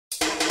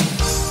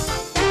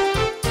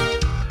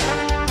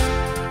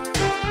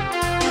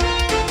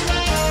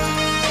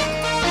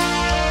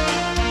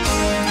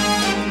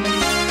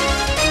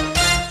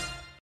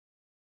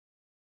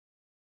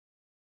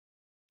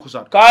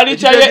kusatu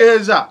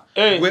kitegeeza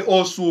gwe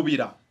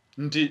osuubira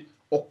nti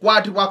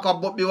okwatibwa kwa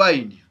Bobi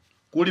Wine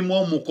kulimu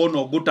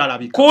omukono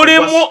ogutalabika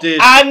kulimu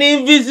an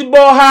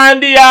invisible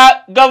hand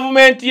ya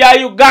government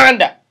ya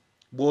Uganda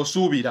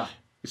bw'osuubira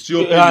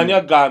ani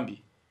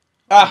agambi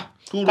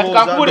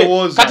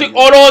kati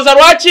olowooza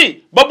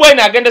lwaki Bobi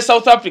Wine agende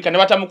South Africa ne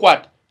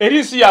batamukwata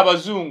erinsi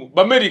y'abazungu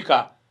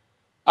b'Amerika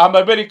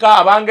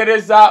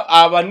Abangereza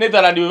aba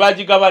Netherland bwe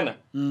bagigabana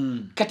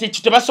kati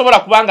ekyo tebasobola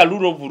kubanga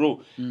rule of law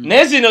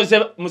naye zino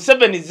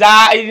Museveni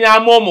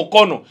zaalinamu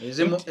omukono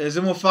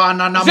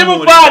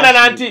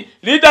zimufaanana nti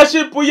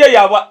leadership ye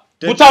yabwa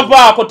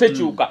butavaako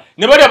tekyuka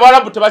ne bali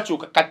Abarabu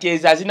tebakyuka kati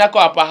ezo azinako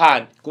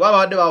apahandi kuba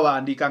babadde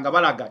bawandiika nga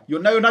balaga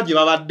yonna gye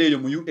babaddeeyo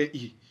mu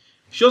UAE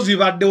sho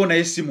zibaddewo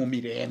naye si mu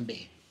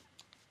mirembe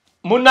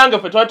munange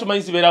fe twali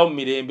tumanyi zibeerawo mu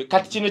mirembe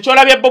kati kino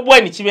kyolabya Bobi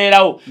Wine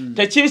kibeerawo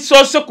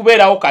tekisoose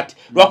kubeerawo kati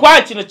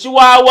lwakuba kino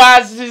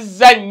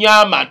kiwawaazizza nnyo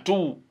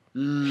amatu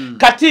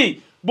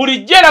kati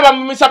bulijjo era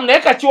bamumisamu naye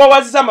kati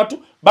kiwawaazizza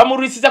amatu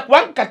bamulwisiza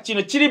kubanga kati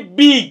kino kiri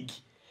big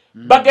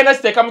bagenda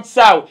kiteeka mu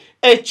kisaawe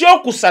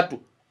ekyokusatu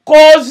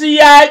kozi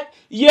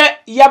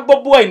ya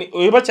Bobi Wine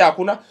oba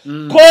kyakuna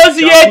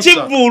kozi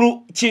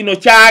y'ekivulu kino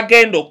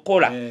kyagenda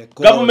okukola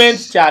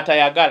gavumenti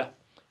kyatayagala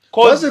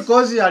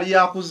kozi yali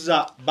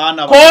yakuzza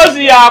baana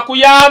kozi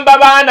yakuyamba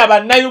baana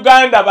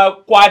bannayuganda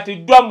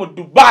bakwatiddwa mu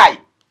Dubai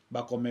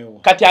bakomewo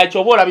kati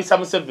akyobola bisa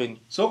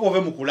Museveni soko ove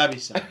mu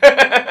kulabisa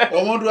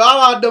omuntu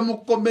abadde mu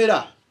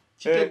kkomera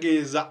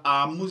kitegeeza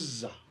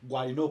amuzza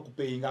gwalina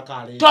okupeyinga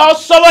kale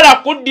tosobola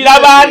kuddira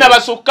baana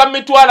basukka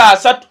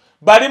 300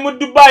 bali mu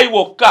Dubai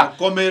wokka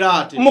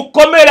mu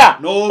kkomera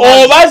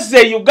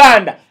obazze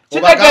Uganda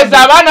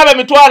kitegeeza abaana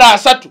be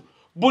 300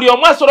 buli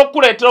omu asobola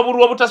okuleetera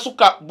obululu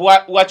obutasukka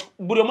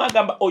buli omu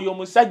agamba oyo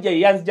omusajja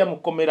yeyanzija mu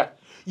kkomera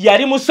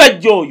yali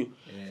musajja oyo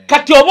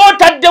kati oba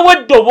otaddewo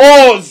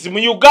eddoboozi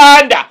mu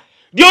Uganda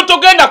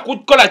lyotogenda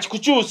kukola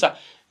kikukyusa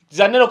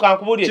Zanero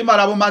kankubulye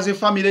kimala bumaze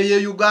family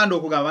ye Uganda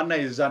okugamba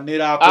naye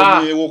Zanera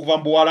akomewo okuva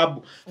mu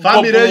Buwarabu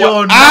family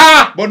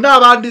yonna bonna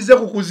abandize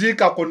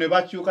kukuziika ko ne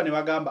bakyuka ne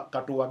bagamba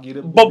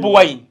katuwagire Bobi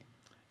Wine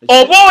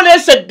oba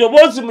olese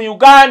eddoboozi mu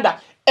Uganda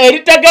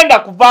eritagenda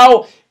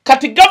kuvaawo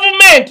kati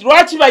government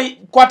lwaki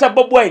bakwata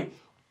Bobi Wine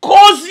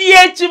kozi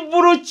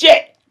y'ekivulu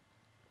kye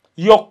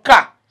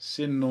yokka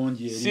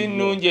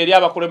sinungi eri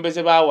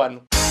abakulembeze ba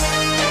wano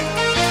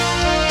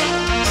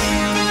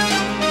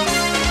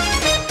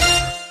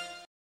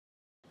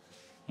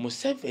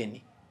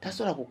Museveni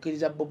tasobola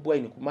kukkiriza Bobi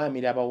Wine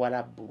kumaamira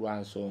Abawarabu lwa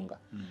nsonga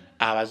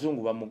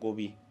abazungu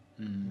bamugobye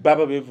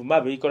baba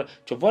bevuma beikola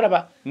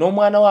kyovolaba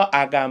n'omwana wa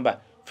agamba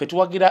fe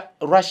tuwagira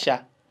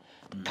Russia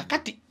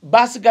kakati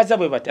basigaza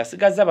bwe bati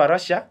asigaza ba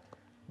Russia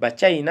ba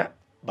China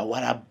ba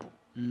Warabu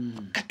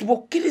kati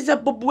bokkiriza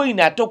Bobi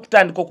Wine ate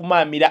okutandika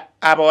okumaamira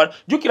Abawarabu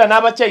jukira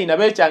n'aba China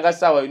bekyanga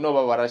sawa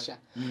ino ba Russia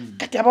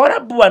kati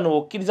Abawarabu bano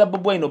bokkiriza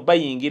Bobi Wine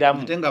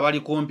bayingiramu tenga bali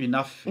kumpi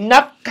naffe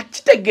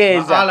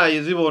kitegeeza ala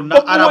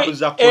yezibona Arabu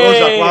za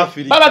kuloza kwa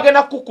Afrika baba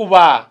gena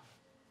kukuba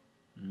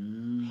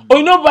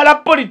oyino bala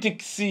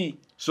politics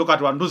so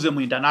katwanduze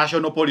mu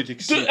international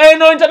politics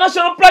no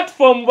international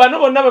platform bano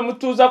bonna be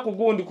mutuza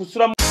kugundi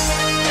kusura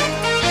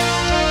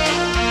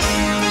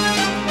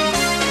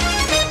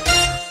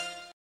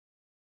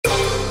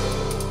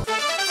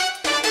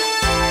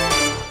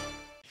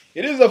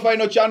It is the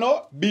final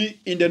channel. Be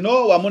in the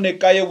know. Wamune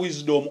Kaye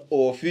Wisdom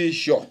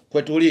official.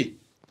 Kwetuli.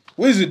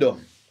 Wisdom.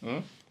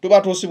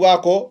 Tuba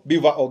tosibwako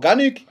biva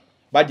organic.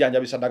 Bajanja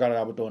bisandagala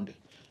na butonde.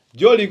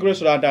 Jolly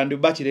restaurant and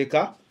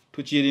bachireka.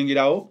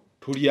 Tuchiringirao.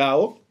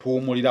 Tuliao.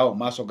 Tuumulirao.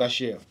 Maso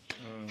gashare.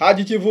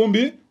 Haji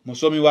Chivumbi.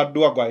 Musomi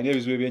wadua kwa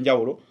inebizwe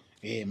benjawolo.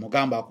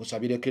 Mugamba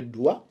akusabireko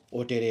eddua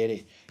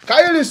oterere.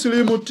 Kaili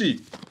slimuti.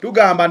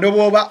 Tugamba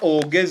ndoboba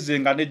ogeze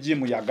nga ne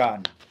jimu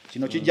yagana.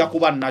 Kino kijja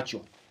kuba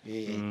nacho.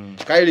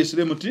 Kaili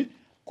Slimuti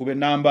kube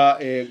namba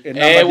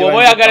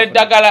wobo yagala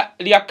eddagala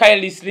lya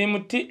Kaili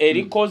Slimuti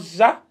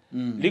erikoza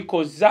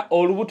likoza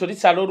olubuto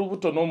lisala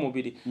olubuto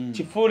n'omubiri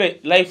kifule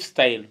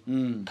lifestyle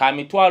ka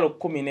mitwalo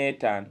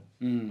 15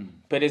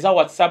 pereza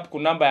WhatsApp ku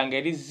namba yange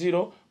eri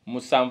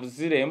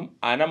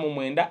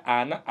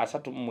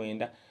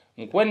 070489439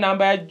 nkwe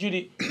namba ya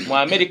Juli mu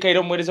America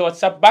ero mweleza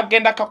WhatsApp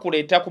bagenda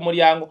kakuleeta ku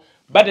mulyango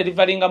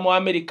badelivaringa mu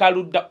America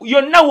ludda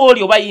yonna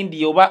woli oba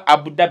India oba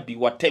Abu Dhabi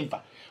whatever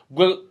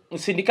gwe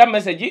sindika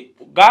message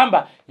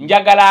gamba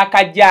njagala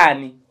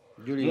akajani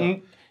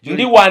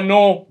ndi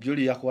wano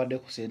Juli yakuwadde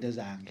ku sente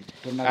zange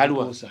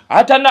tonakusa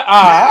atana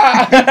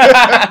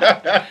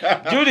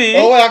Juli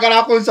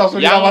yagala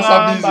kunsasulira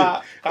abasabizi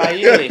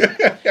kaye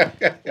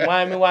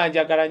mwami wanje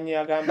agala nnyo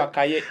agamba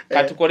kaye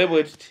katukole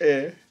bwetuti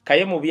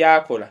kaye mu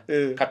byakola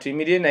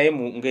katuyimirire naye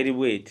mu ngeri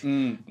bweti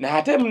na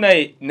ate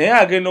naye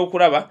agenda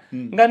okulaba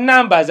nga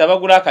numbers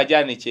abagula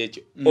akajani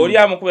kyekyo oli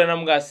amukubira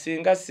namuga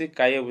singa si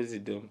Kaye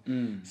Wisdom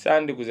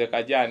sandi kuze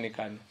kajani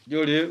kano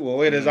Juli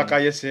wowereza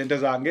Kaye sente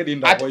zange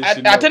linda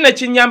voice ate ne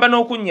kinyamba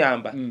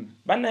n'okunyamba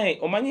banaye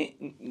omanyi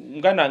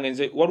ngana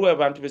ngenze waliwo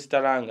abantu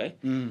besitalanga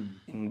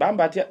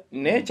mbamba atya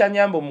naye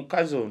kyanyamba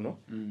omukazi ono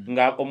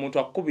nga omuntu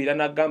akubira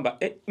nagamba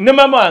ne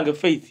mama wange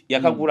Faith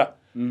yakagula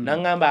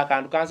nangamba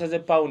akantu kansaze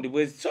pound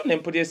bwezi so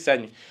nempulira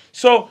essanyu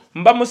so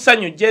mba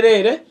musanyu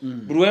jerere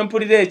bulwe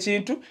mpulira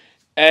ekintu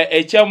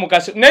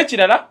ekyamugaso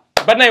n'ekirala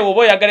banaye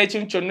obo yagala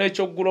ekintu kyonna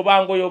ekyoggula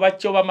bango yoba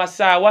kyoba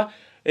masaawa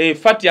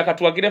Fatia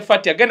katuwagire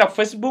Fatia genda ku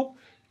Facebook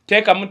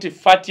teeka muti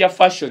Fatia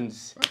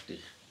Fashions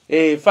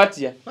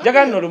Fatia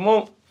jaga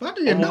nolumo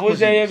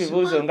omubuuze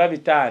yebibuuzo nga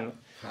bitano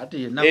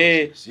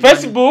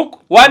Facebook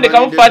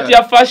wandika mu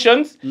Fatia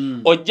Fashions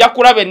ojja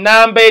kulaba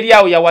enamba eri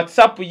awo ya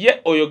WhatsApp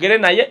ye oyogere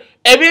naye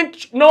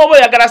ebintu n'oba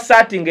yagala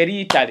starting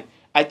eri Italy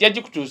ajja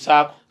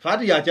gikutuusaako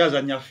Fatia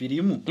akyazanya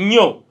firimu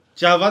nnyo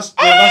Chava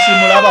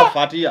simulaba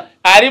Fatia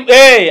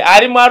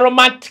ali mu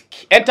romantic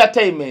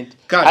entertainment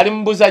ali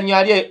mbuzanyo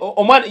ali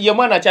omwana ye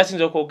mwana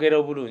akyasinze okwogera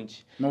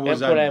obulungi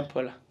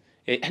empola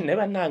ne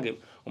bannange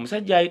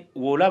omusajja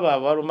wolaba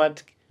aba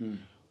romantic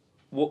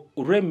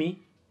Remy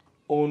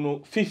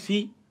ono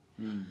Fifi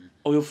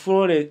oyo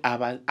Flore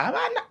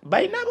abaana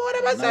bayina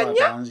abawala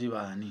bazanya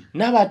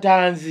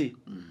n'abatanzi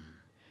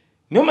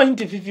nomanyi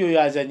nti Fifi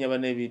oyo azanya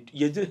bana ebintu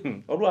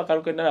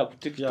olwakaluke nala ku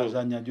TikTok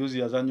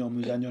yazanya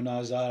omuzanyo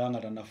n'azaala nga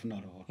tanafuna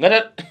roho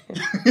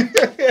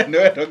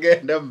newe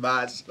togenda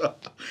mbaaso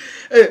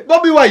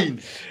Bobi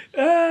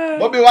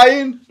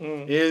Wine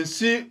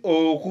ensi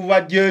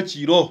okuva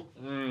gyekiro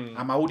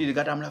amawulire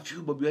gatambula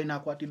Bobi Wine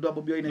akwatiddwa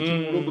Bobi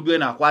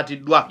Wine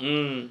akwatiddwa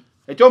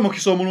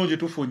ekyomukisa omulungi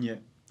tufunye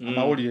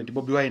amawulire nti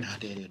Bobi Wine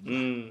ateereddwa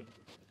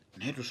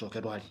naye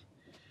tusooke lwali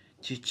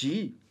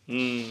kiki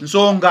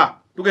nsonga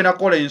tugenda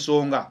kukola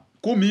ensonga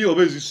 10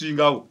 oba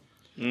ezisingawo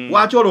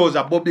lwaki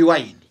olowooza Bobi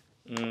Wine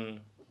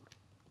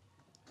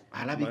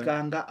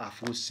alabikanga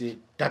afuuse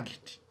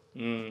target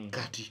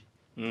kati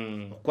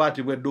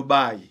okwatibwa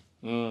Dubai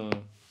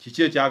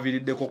kiki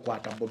ekyaviiriddeko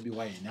kwata Bobi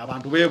Wine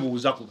abantu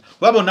beebuuza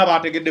kuba bonna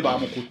bategedde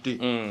bamukutte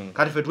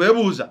kati ffe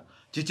twebuuza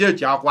kiki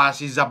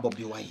ekyakwasiza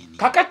Bobi Wine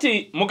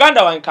kakati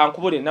muganda wange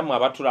kankubule namwe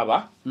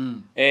abatulaba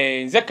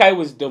nze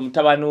Kuyimba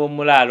mutabani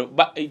w'omulaalo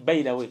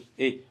bayirawe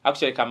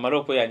actually kamaro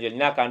okweyanja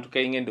nina akantu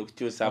kengenda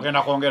okukyusa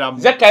ogenda kwongeramu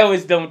nze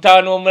Kuyimba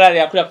mutabani w'omulaalo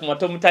yakulira ku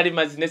mato mutali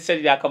mazzi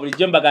n'esserira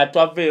akabulijjo mbaga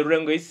twava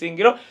Rulengo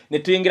isingiro ne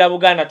tuyingira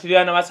Buganda tuli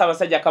bana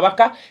basabasajja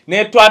kabaka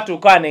ne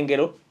twatuuka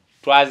n'engero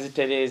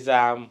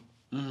twaziterezaamu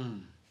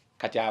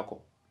kati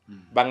ako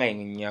bangaye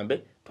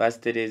nyambe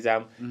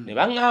twaziterezaamu ne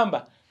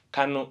bangamba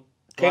kano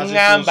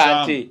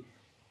kengamba nti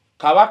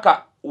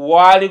kabaka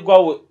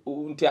waligwa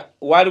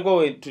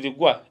we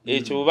tuligwa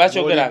ekyo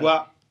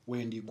bakyogera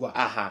wendigwa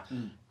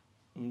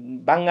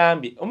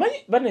bangambye omanyi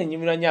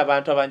banenyumirwa nnyo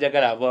abantu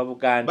abanjagala abo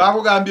Buganda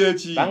bakugambye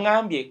eki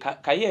bangambye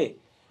kaye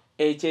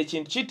ekyo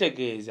ekintu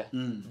kitegeeza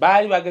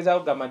baali bagezao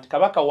kugamba nti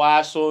kabaka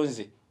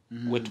wasonze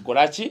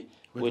wetukolaki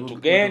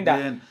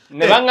wetugenda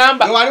ne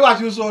bangamba wali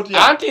wakyusa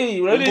otya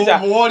anti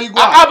uliriza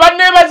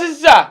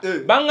abanebazizza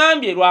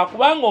bangambye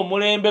lwakubanga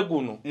omulembe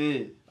guno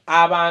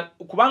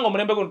kubanga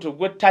omulembe guno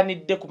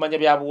tugwettanidde kumanya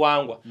bya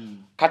buwangwa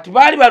kati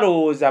baali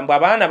balowooza mbu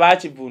abaana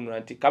bakivunula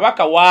nti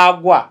kabaka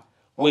waagwa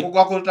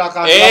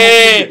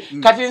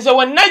kati nze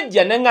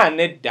wenajja neŋŋa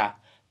nedda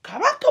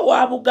kabaka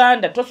wa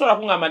Buganda tosobola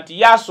kuŋŋamba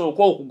nti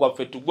yasooka okugwa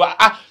ffe tugwa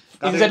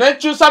nze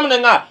nekyusamu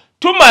neŋŋa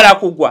tumala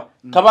kugwa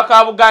kabaka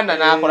wa Buganda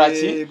n'akola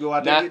ki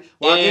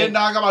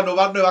wagendanga bano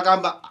badde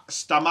bagamba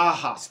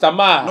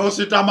stamaha no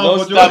sitama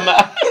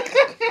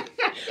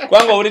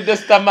kwanga owulidde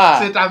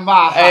sitamaha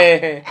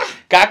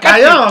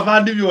kaya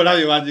abavandimbi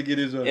olabe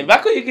banjigiriza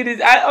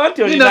bakuyigiriza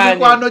anti olinani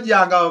mikwano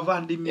gyange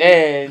abavandimbi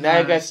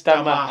naye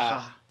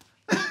gasitamaha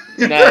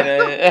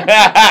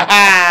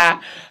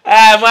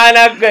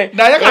mwana gwe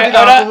naye kati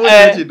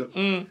nakubuuza kino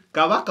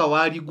kabaka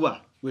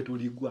waaligwa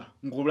wetuligwa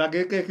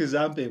ngulageko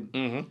ekizampe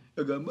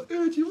egamba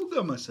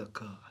ekibuga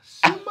Masaka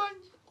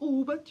simanyi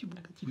oba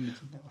kibuga kino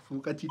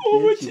kinafuuka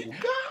kityekibuga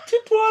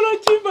kitwala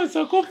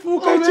kimasaka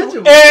ofuuka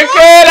kibuga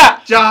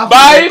ekera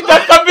bayita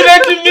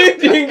cabinet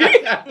meeting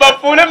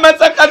bafuule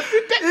Masaka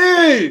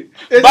city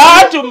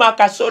baatuma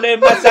Kasole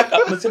Masaka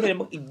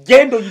Museveni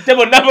gendo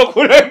yitebo nabo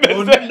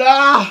kulembeze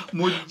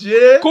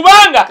mujje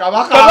kubanga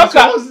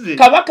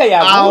kabaka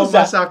yabuuza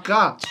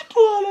Masaka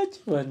kitwala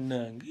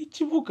kibanange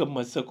ekibuga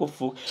Masaka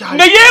ofuuka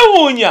nga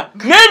yeewuunya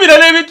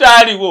n'ebirala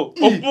ebitaaliwo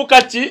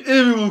ofuuka ki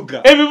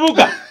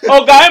ebibuga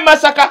ogaye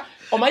Masaka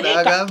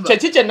omanyika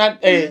kyekikye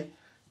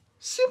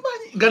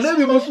simanyi nga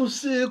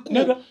nebimufuseeku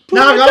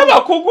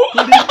bakugu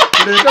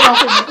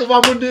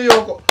kuva mu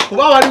ndiyoko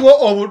kuba waliwo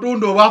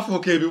obutundu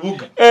obwafuuka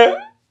ebibuga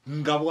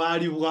nga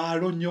bwali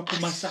bwalo nnyo ku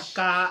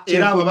Masaka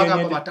era abo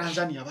bagamba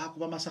Batanzania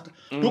bakuba Masaka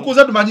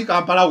tukuze tumanyi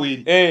Kampala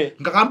weeri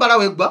nga Kampala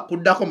weggwa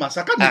kuddako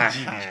Masaka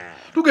neji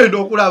tugenda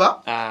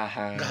okulaba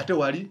ng'ate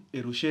wali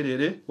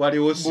erusherere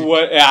waliwo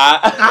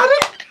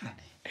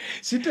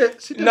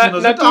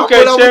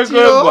natuuka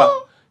ekyegwegwa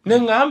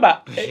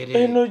neŋŋamba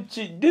eno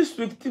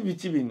district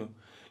biki bino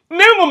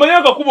naye ng'omanyi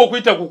akakubo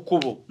okuyita ku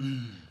kkubo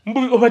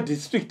oba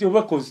district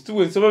oba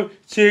constituency oba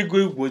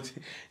kyegwegwa ki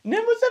ne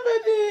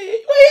Museveni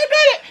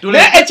weyagale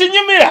naye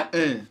ekinyumira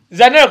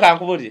zaneyo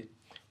kankubulire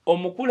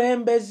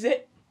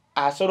omukulembeze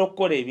asobola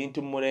okukola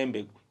ebintu mu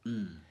mulembe gwe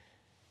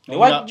ne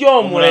wajja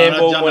omulembe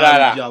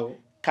omulala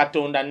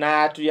Katonda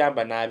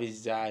n'atuyamba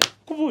n'abizzaayo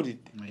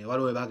kubuulidde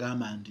waliwo we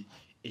bagamba nti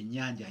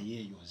ennyanja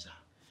yeeyoza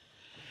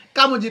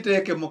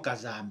kamugiteeke mu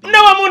kazambi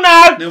newamu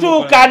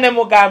n'atuuka ne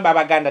mugamba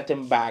abaganda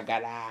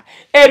temubaagala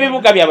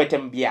ebibuga byabwe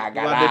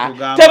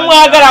temubyagala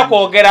temwagala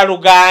kwogera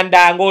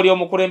Luganda ng'oli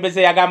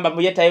omukulembeze yagamba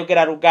muye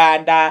tayogera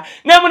Luganda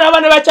nemuna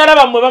bane bakyala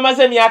bammwe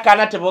bamaze emyaka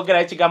 4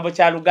 teboogera ekigambo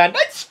kya Luganda.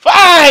 It's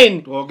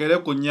fine twogere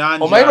ku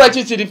nnyanja omanyi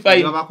lwaki kiri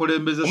fine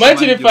omanyi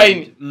kiri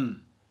fine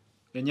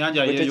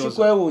ennyanja yeeyoza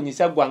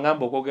tekikwewuunyisa gwa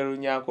ngamba okwogera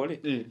Olunyankole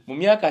mu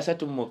myaka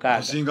 36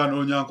 osinga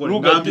n'Olunyankole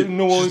ngambi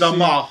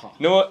sizamaha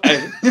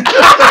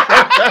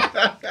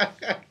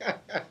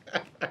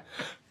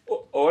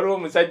waliwo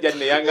omusajja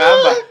ne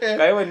yaŋŋamba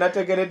kaye we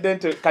nategeredde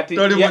nti kati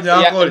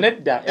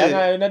nedda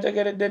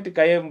nategeredde nti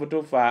kaye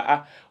mutuufu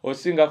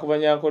osinga ku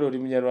Banyankole oli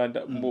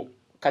Munyarwanda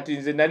kati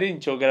nze nali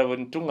nkyogera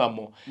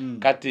ntuŋŋamo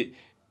kati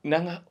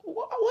nanga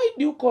why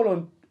do you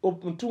call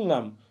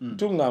ntuŋŋamo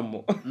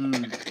ntuŋŋamo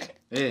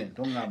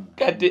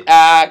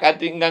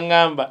kati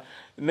ngaŋŋamba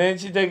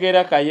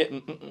nenkitegeera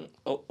kaye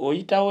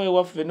oyitawo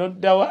ewaffe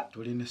noddawa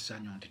tulina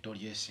essanyu nti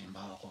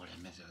tolyesimbawo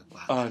kolemeze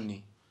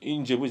ani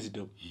nje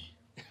Wisdom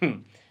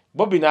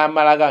Bobi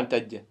n'amalaga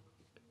ntajja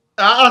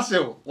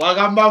sewo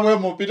wagamba bwe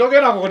mupi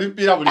togenda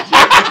kulimpira buli kimu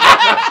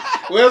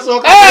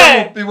weesooka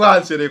mupi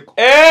bwansereko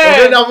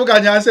ogenda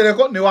vuganya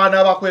nsereko ne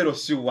wanaaba kwero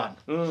si wana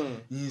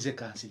nze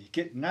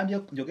kansirike ngambye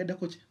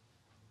njogeddeko ki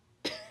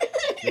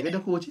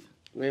njogeddeko ki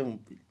we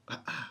mupi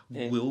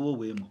gwe wowe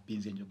we mupi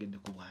nze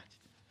njogeddeko bwaki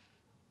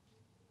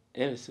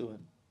si wana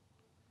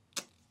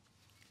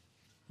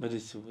bali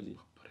sibuli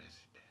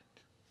president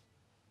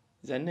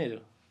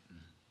Zanero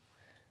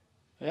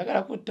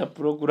oyagala kutta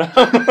program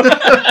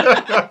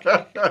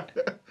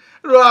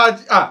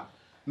lwaki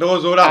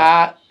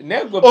ndowooza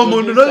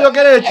omuntu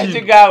noyogera ekintu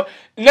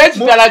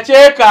n'ekitala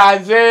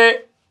kyekanze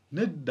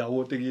nedda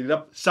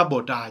wootegerera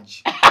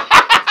sabotage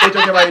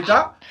ekyo kye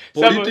bayita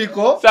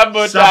political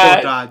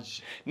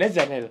sabotage ne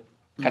Zanero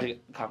kati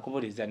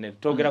kankubuli Zanero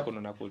twogera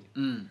kuno nakuli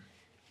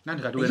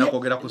nandi kati wena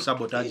kwogera ku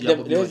sabotage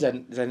ya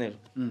Zanero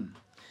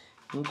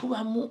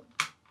nkubamu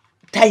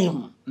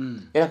time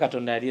era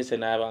Katonda aliyese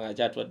n'abanga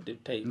kyatwadde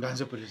time nga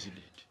nze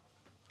president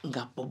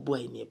nga Bobi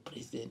Wine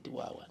president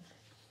wawa.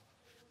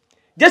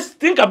 Just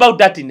think about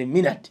that in a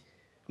minute.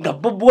 Nga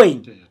Bobi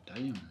Wine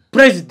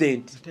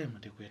president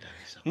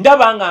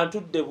ndaba nga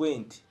ntudde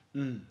bwenti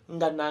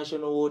nga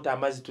national water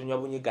amazi tunywa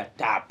bunyiga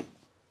tap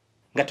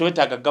nga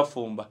tewetaaga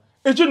gafumba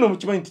ekyo nno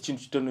mukimanyi nti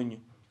kintu kitono nnyo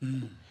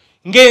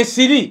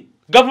ng'ensiri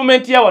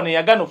government ya wano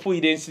yagano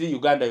fuuyira ensiri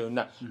Uganda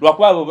yonna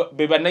lwakuba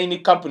beba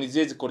 9 companies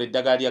ezikola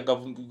eddagala lya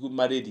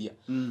malaria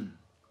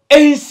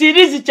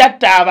ensiri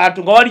zikyatta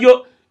abantu nga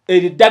waliyo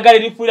eddagala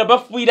erifuuyira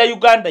bafuuyira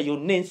Uganda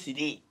yonna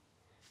ensiri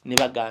ne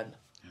baganda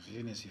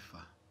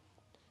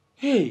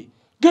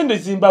gende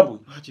Zimbabwe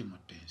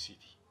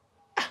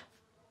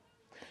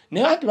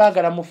naye ati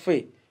baagala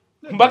mufe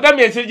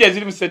mbagambye ensiri gye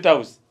ziri mu State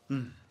House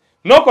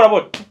nokola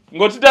bot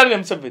ng'otudana ne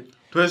Museveni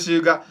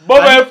twesiga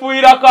Bobi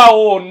efuuyirako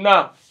awo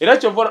wonna era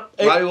kyova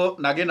waliwo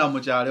nagenda mu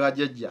kyalo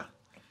wajjajja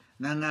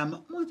nangamba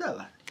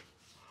mutabani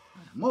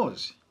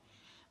Mozi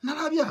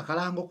nalabye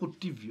akalango ku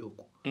TV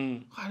okwo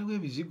waliwo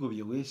ebizigo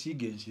bye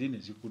weesiiga ensiri ne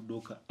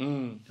zikudduka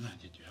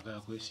nanjejjo yagala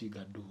kwesiiga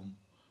dduumu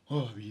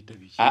biyita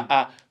biki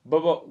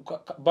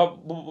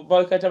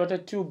bakayita bata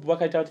tube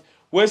bakayita bata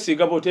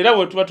weesiiga boti era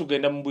bwe tuba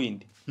tugenda mu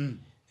Bwindi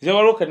nze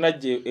waliwo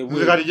kanajje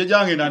kati gye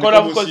jange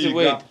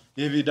nandikusiiga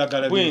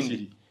ebidagala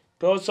by'ensiri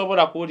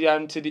tosobola kuwulira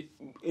nti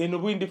eno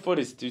Bwindi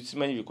forest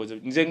simanyi bikoze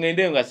nze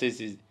ngende nga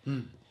sesize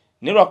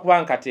ne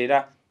lwakuba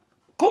nkateera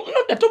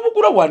nodda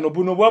tobugula wano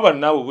buno bwaba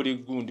naawe buli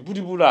gundi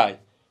buli Bulaaya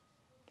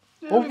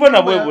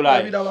obuvana bwe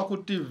Bulaaya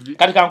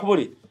kati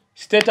kankubule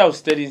State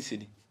House teri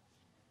nsiri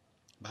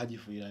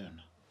bagifuuyira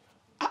yonna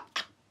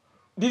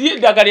liri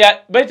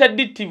eddagala bayita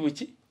DT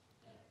buki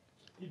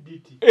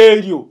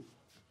eryo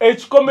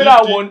ekikomera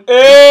awo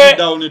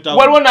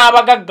waliwo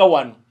n'abagagga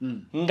wano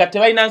nga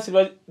tebalina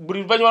nsiri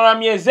buli luvannyuma lwa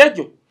myezi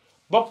egyo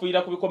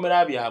bafuuyira ku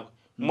bikomera byabwe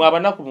mwe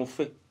abanaku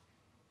mufe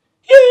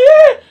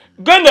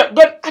genda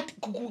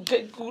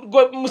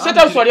mu State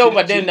House wali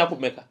obadde ennaku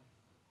mmeka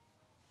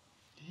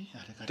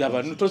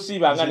abantu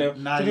tosiibanga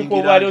tuliko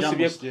obwali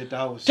osibye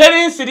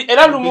teri nsiri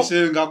era lumu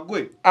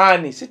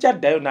ani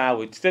sikyaddayo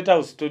naawe State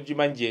House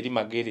togimanyi gyeri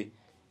magere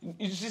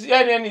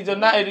yani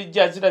zonna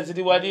erijja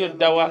ziri waliyo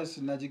ddawa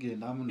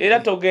era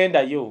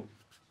togendayo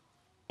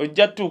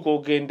ojja tuuka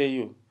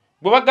ogendeyo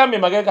bwe bagambye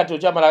magere kati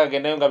okyamala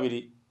agagendayo nga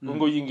biri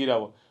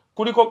ng'oyingirawa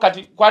kuliko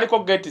kati kwaliko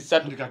gate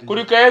 3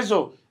 kuliko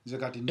ezo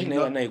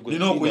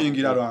nina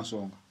okuyingira lwa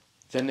nsonga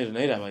Zanero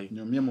naye labayo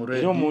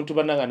era omuntu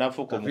bannanga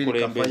n'afuuka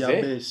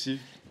omukulembeze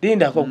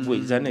lindako gwe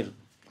Zanero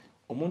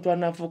omuntu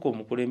anafuuka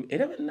omukulembeze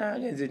era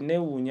bannange nze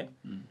neewuunya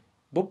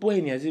Bobi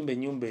Wine yazimba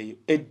ennyumba eyo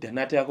edda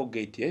n'ateekako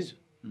gate ezo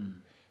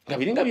nga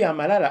biringa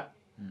byamalala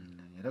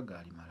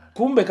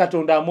kumbe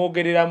Katonda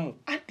amwogereramu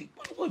ati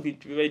waliwo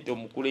ebintu bye bayita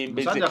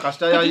omukulembeze musajja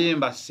kasita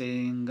yayimba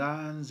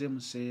senga nze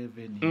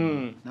Museveni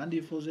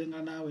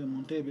nandifuuzenga naawe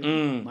mu ntebe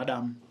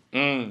madamu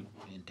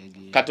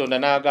Katonda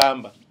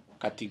n'agamba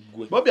kati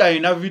gwe Bobi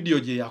alina video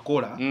gye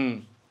yakola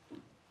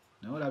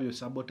naye olabye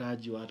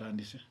sabotage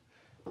watandise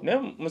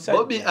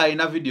Bobi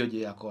alina video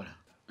gye yakola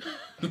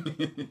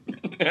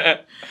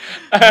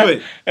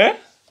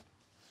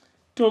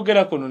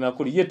twogera kuno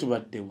nakuli ye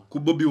tubaddewa ku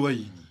Bobi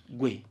Wine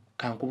gwe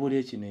kankubula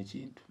ekino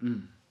ekintu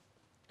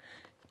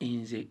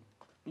nze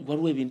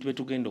waliwo ebintu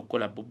betugenda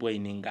okukola Bobi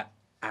Wine nga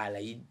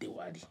alayidde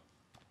wali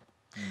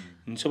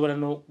nsobola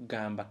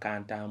n'okugamba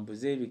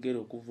kantambuze ebigere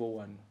okuva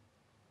wano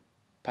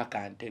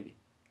paka Ntebe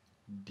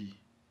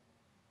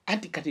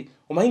anti kati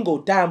omanyi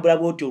ng'otambula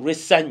bw'oti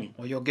olw'essanyu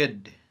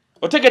oyogedde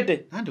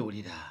otegedde andi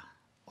olira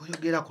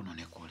oyogera kuno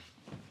ne kuli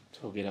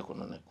twogera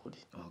kuno ne kuli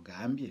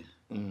ogambye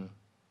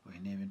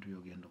olina ebintu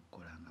by'ogenda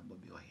okukola nga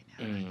Bobi Wine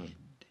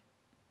alayidde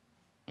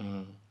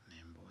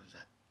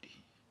nembuuza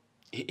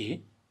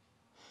ddi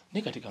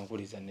ne kati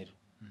kankuliza nero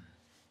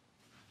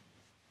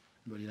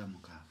olira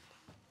mukaaga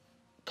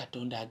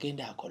Katonda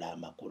agenda akola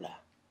amakula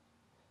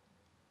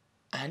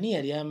ani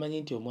yali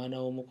amanyi nti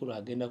omwana w'omukulu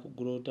agenda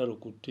kugula olutalo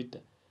ku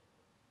Twitter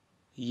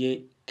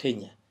ye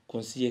Kenya ku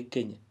nsi ye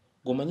Kenya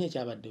gomanyi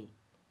ekyabaddewo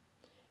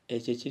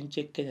ekyo ekintu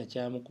kye Kenya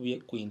kyamukubye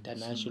ku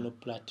international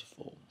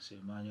platform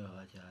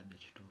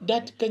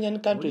that Kenyan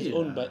country is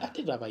owned by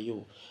ate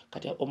babayo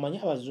kati omanyi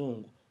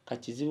abazungu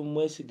kakizibu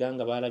mwesiga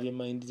nga balabye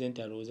mind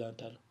nti alowooza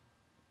ntalo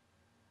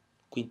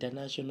ku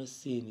international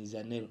scene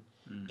zanero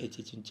ekyo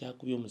ekintu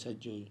kyakubye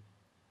omusajja oyo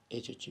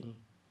ekyo kimu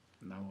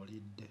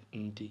nawulidde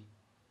nti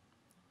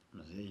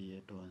muzeeyi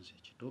yeetonze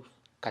kituufu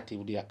kati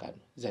ulira kano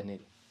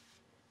zanero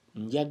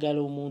njagala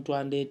omuntu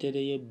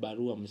andeetereyo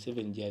ebbaluwa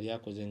Museveni gye yali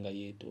akoze nga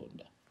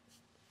yeetonda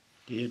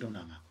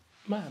yeetondanga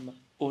maama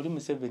oli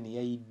Museveni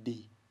yayidde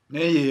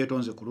naye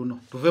yeetonze ku luno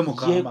tuve mu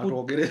kamba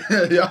twogere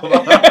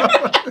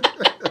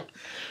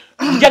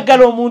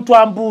njagala omuntu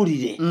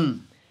ambuulire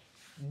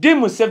di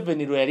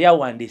Museveni lwe yali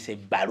awandiise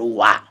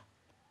ebbaluwa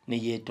ne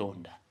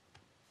yeetonda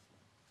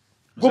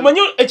gumanyi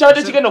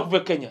ekyabadde kigenda okuva e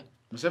Kenya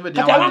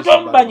kati abantu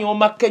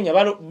amubanyooma Kenya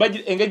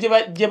engeri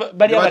gye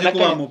bali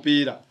abanakuba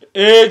mupiira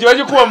gye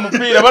bagikuba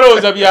mupiira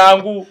balowooza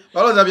byangu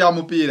balowooza bya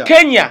mupiira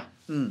Kenya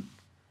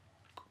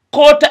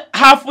quarter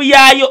half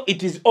yayo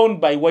it is owned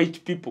by white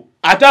people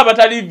ate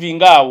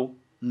abatalivinga awo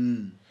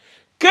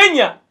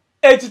Kenya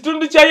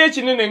ekitundu kyayo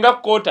ekinene nga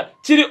quarter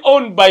kiri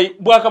owned by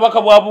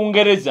bwakabaka bwa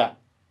Bungereza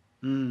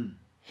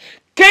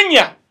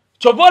Kenya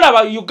chobola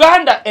ba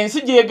Uganda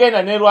ensi gye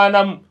yegenda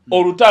nerwanamu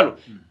olutalo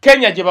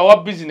Kenya gye bawa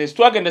business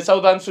twagenda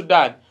Southern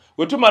Sudan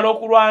wetumala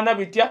okulwana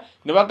bitya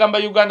ne bagamba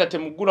Uganda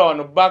temugula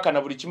wano baka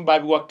na buli kimu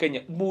babi wa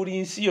Kenya buli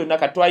nsi yonna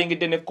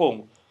katwayingidde ne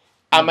Congo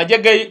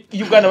amajege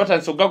Uganda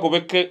batanso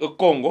gagobe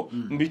Congo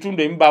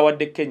mbitundu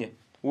embawadde Kenya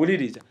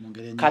wuliriza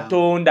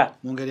Katonda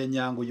mungere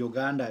nyangu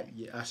Uganda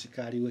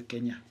asikali we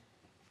Kenya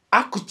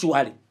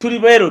actually tuli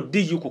bero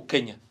di ku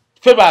Kenya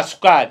feba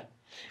asukali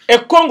e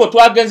Congo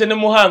twagenze ne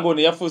muhango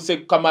ne yafuse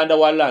commander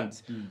wa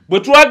lands bwe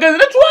twagenze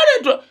ne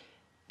twale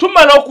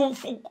tumala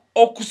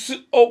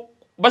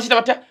bashita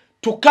bata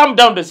to calm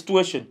down the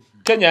situation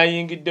Kenya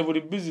yingidde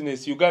buli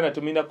business Uganda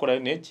tumina kola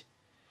neki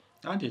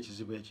anti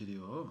ekizibu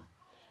ekiriwo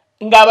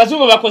nga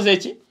abazungu bakoze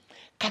eki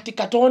kati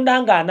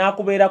Katonda nga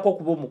anakubeerako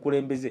kuba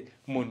omukulembeze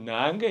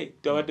munange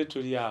tawade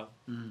tuli awo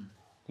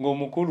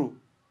ng'omukulu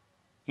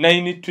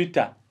naini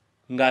Twitter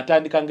nga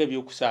atandika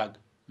ng'ebyokusaaga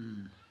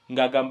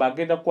ng'agamba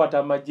agenda kukwata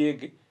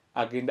amajege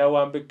agenda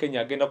wambe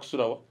Kenya agenda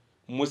kusulawa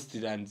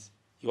Mustlands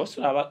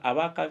yosula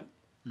abakabi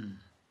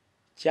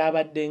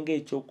kyabadde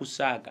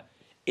ng'ekyokusaaga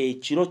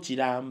ekiro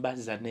kiramba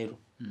zanero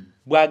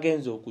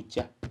bwagenze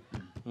okukya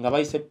nga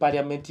bayise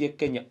parliament ye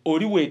Kenya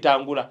oli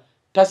wetangula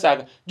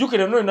tasaaga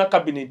jukira no na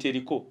cabinet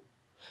eriko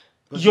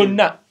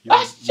yonna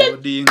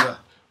Odinga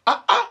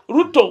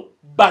Ruto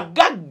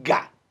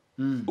bagagga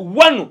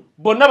wanu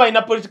bonna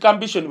balina political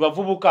ambition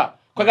bavubuka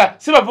kwaga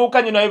si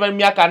bavubuka nyino bali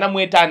myaka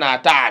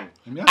 45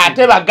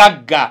 ate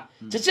bagagga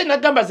kyekye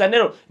nagamba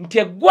zanero nti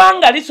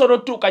eggwanga lisoro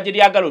tuuka gye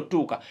lyagala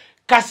otuuka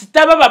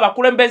kasita baba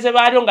bakulembeze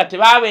balyo nga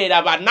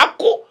tebabeera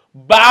banaku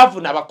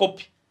baavu na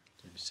bakopi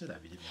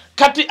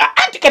kati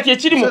kati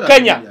ekiri mu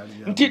Kenya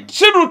nti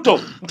si Ruto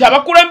nti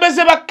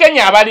abakulembeze ba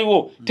Kenya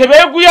abaliwo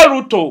tebeeguya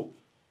Ruto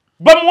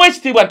bamuwa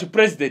ekitiibwa nti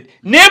president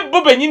ne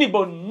bo benyini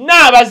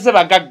bonna abazze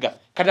bagagga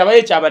kati abaye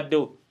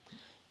ekyabaddewo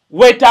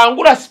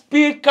wetangula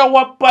speaker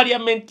wa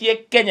parliament ye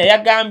Kenya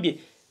yagambye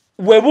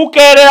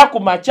webukeerera ku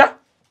macha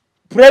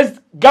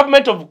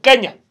government of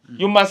Kenya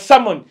you must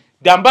summon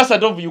the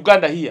ambassador of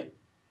Uganda here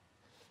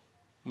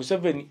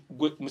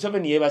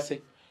Museveni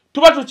yebase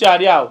tuba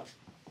tukyali awo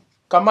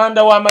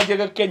kamanda wa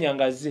amajje Kenya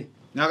ngaze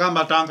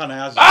nagamba tanka na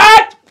yazo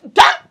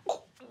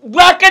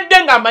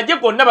bwakedde nga amajje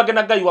gonna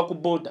bagenda gayiwa ku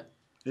border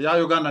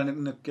ya Uganda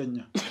ne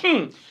Kenya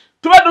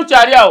tuba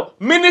tukyali awo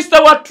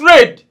minister wa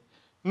trade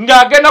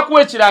nga agenda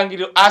kuwa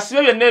ekirangiriro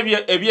asibe byonna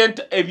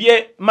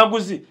ebye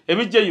maguzi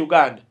ebijje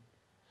Uganda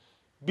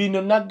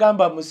bino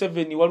nagamba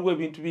Museveni waliwo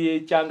ebintu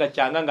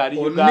byekyanga nga ali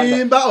Uganda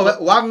nimba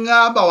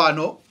wangamba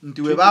wano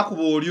nti we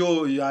bakuba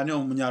olyo yani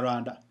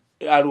omunyarwanda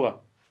alwa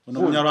ono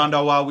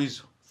omunyarwanda wa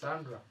wizo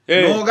Sandra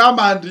no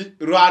gamba nti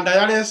Rwanda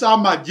yalesa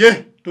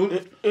amajje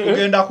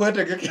tugenda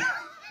kwetegeka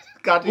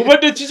kati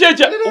ubadde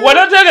kichecha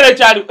wanategera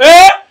cyali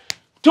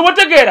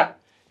tubotegera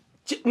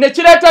ne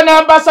kireta na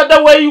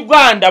ambassador wa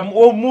Uganda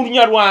mu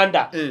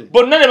Rwanda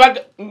bonna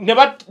ne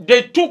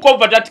they took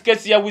over that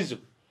case ya Wizo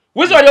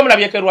wali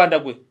omulabyeke Rwanda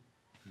gwe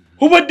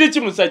ubadde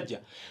kimusajja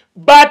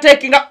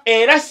batekinga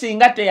era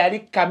singa teyali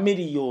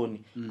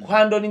kamiliyoni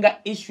kuhandolinga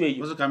issue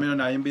eyo Wizo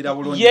kamiliyoni ayimbira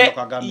bulungi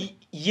Kagame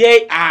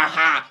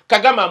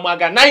Kagame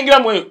amwaga nayingira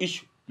mu eyo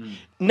issue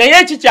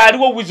naye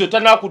kikyaliwo Wizo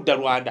tanakudda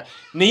Rwanda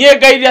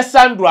neyegayirira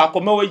Sandra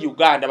akomewe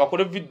Uganda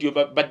bakole video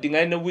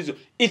badingane ne Wizo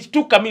it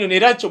took kamiliyoni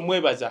era kyo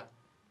mwebaza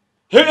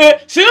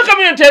singa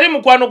kamiliyoni teri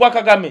mukwano gwa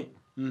Kagame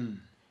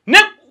ne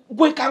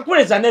gwe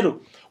kankuleza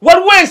nero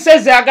waliwo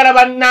enseze agala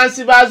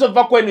bannansi bazo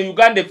va kweno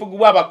Uganda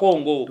efugibwa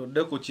abakongo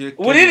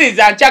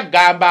uliriza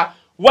nkyagamba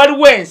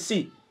waliwo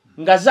ensi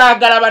nga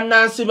zaagala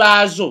bannansi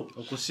bazo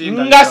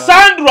nga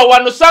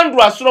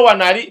Sandra asula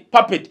wano ali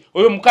puppet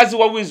oyo mukazi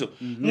wa Wizo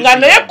nga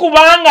naye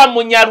kubanga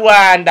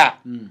munyarwanda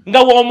nga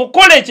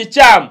womukole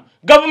ekikyamu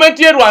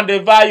gavumenti y'e Rwanda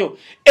evaayo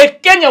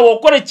Kenya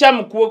wokole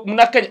ekikyamu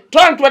muna Kenya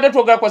tubadde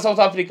twogera kwa South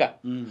Africa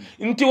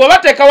nti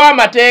webateekawo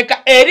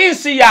amateeka eri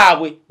nsi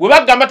yaabwe we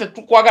bagamba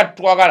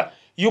tetwagala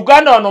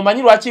Uganda wano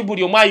omanyi lwaki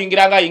buli omu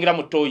ayingira ayingira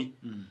mu ttooyi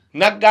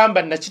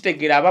nagamba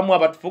nakitegera abamu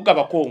abatufuga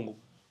bakongo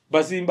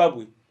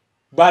bazimbabwe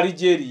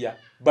Baligeria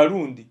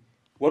Barundi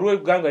waliwo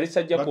Uganda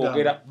lisajja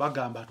kwogera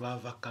bagamba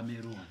twava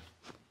Cameroon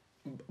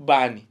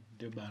bani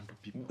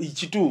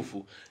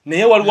ikituufu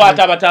naye waliwo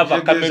ate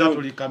abatava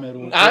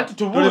Cameroon anti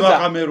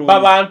tubuuza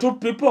babantu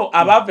people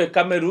abave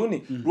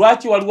Cameroon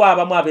lwaki waliwo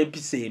abamu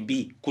ab'empisa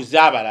embi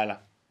kuzaabalala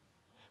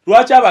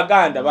lwaki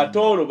abaganda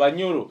batoolo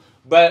banyoro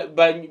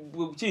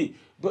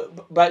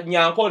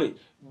banyankole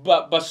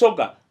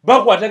basoga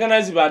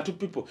bakwatagana zi bantu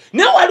people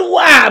naye waliwo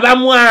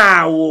abamu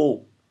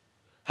awo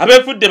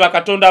abefudde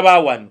bakatonda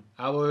bawano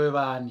abo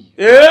bebani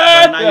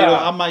banayiro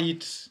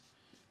amayit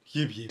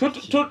yebye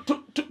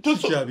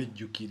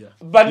tukyabijjukira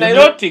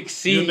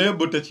banairotics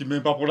yonebote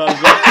chimempa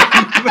pulaza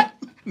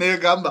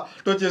negamba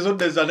tochezo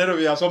Zanero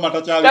byasoma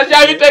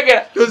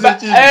tachabitegera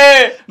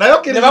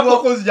nayo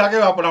kirizibwa kozi jake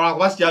bapula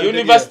kwasi ya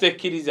university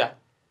kiriza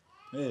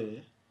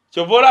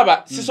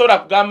chovolaba sisola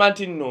kugamba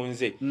nti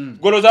nonze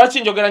goloza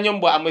bachinjogera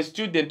nyombwa am a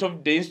student of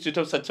the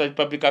Institute of Certified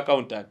Public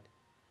Accountant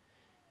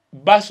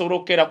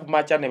basorokera ku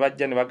macha ne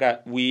bajja ne baga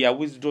we are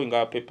withdrawing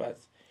our papers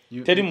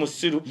teri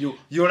musiru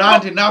you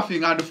learned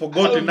nothing and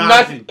forgot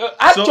nothing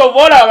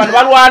chovola abantu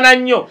balwana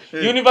nnyo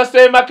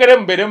university makere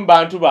mbere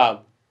mbantu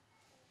babo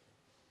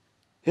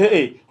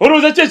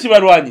oroza chechi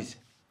balwanyise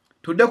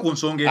tudde ku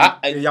nsonga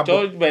ya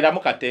bera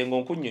mukatengo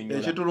nkunyonyola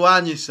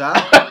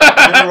ekitulwanyisa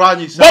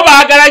bo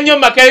baagala nnyo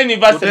makere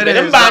university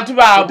mbere mbantu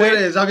babwe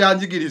tereza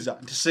byanjigiriza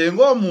nti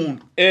sengo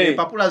omuntu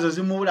empapula ze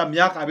zimubula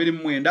myaka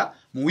 29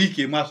 mu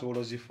wiki emu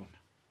asobola zifuna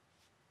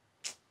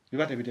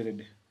bibate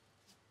biteredde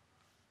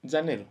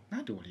Zanero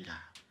nati olira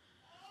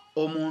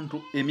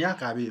omuntu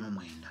emyaka 29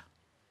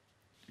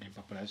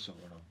 empapula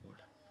zisobola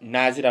okubula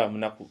nazira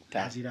munaku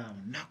tazira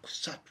munaku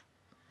 3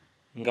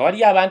 nga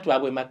wali abantu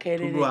babwe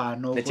makerere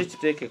nakyo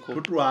kiteekeko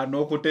tutwana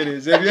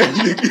okutereza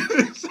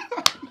ebyenjigiriza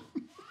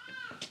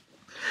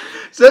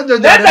senjo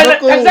jale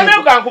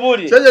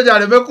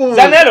meku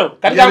Zanero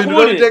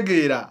kankubulire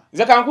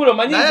ze kankubulire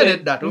omanyize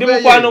ndi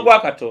mukwano gwa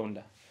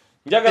Katonda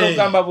njagala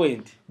okugamba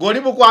bwenti goli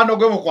mukwano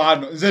gwe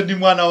mukwano nze ndi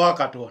mwana wa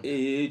Katonda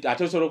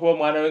ate osobola kuba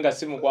mwana we nga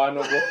si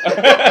mukwano go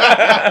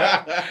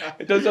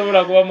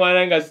tosobola kuba mwana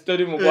we nga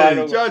sitori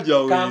mukwano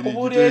go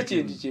kankubulire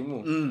ekintu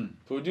kimu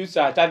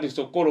producer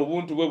atandise okukola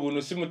obuntu bwe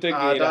buno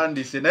simutegeera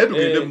atandise naye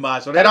tugende mu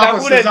maaso leero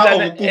akozesa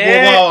obukugu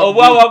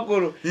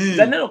obwawaggulu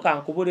Zanero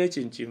kankubulire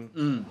ekintu kimu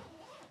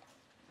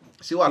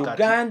si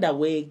wakati Uganda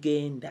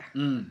wegenda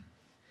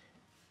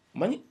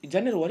manyi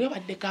Zanero wali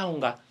abaddekawo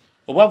nga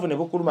obwavu ne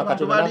bukuluma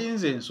Katonda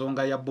balinze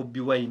ensonga ya Bobi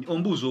Wine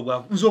ombuzo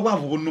obwavu nzo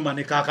obwavu bunnuma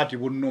ne kakati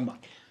bunnuma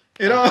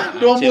era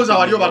ndombuza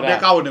wali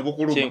obaddekawo ne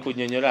bukuluma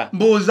kyenkunyonyola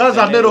mbuza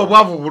Zanero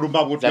obwavu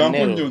buluma butya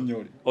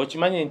nkunyonyole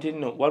okimanye nti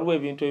nno waliwo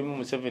ebintu ebimu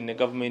Museveni ne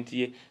government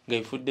ye nga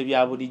ifudde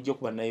bya bulijjo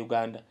ku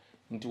bannayuganda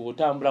nti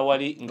wotambula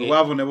wali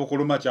obwavu ne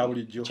bukuluma kya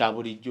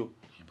bulijjo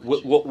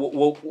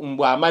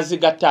mbwa amazzi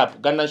ga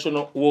tap ga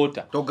national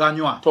water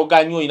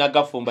toganywa ina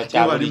gafumba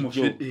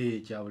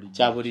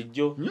kya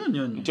bulijjo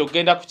nti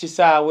ogenda ku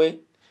kisaawe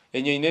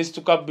enyo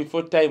inesituka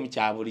before time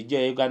kya bulijjo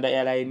ya Uganda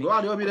Airline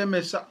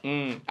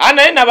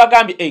naye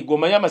nabagambye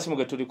gomanya amasimu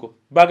ge tuliko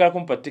baagala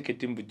kumpa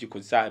tiketi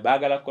mbujjiko saa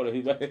baagala kola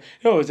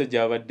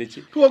obusajja babadde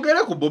ki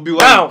twogere ku Bobi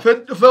Wine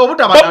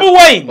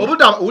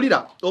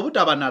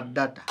obutaba na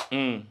data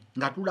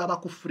nga tulaba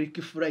ku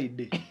Freaky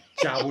Friday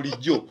kya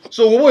bulijjo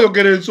so wowe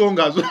oyogera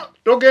ensonga zo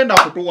togenda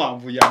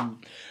kutuwanvuya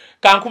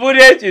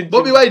kankubulire ekintu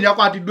Bobi Wine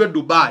yakwatiddwe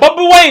Dubai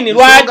Bobi Wine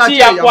lwaki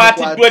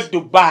yakwatiddwe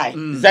Dubai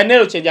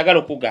Zanero kyenjagala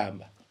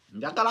okugamba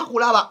njagala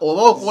kulaba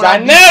oba okola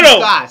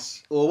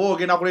discuss oba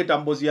ogenda kuleeta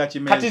mbozi ya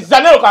kimeza kati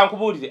Zanero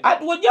kankubulire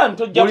wojja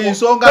buli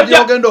nsonga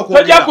gyogenda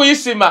okwogera tojja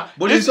kuyisima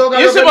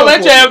yisima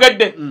manyi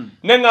kyayogedde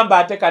nengamba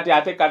ate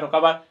kano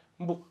kaba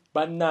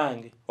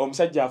bannange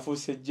omusajja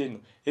afuuse jeno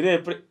era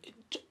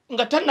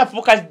nga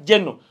tannafuuka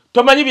jeno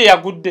tomanyi bye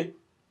yagudde.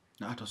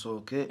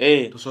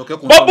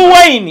 Bobi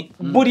Wine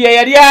buli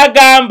yali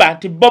agamba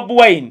nti Bobi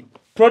Wine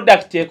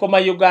product ekoma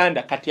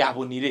Uganda kati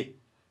abunire.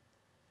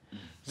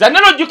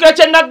 Zanero ojjukira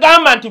kye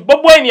nagamba nti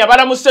Bobi Wine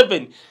yabala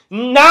Museveni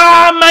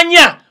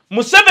n'amanya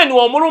Museveni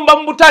w'omulumba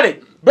mu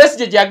butale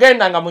Besigye gye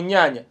yagendanga mu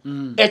nnyanja.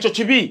 Ekyo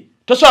kibi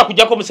tosobola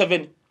kujjako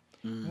Museveni.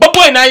 Bobi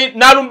Wine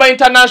n'alumba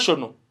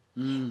international.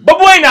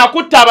 Bobi Wine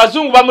akutta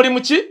abazungu bamuli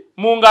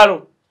mu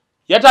ngalo.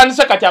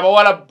 Yatandise kati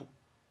abawalabu.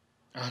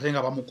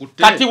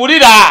 Kati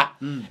wulira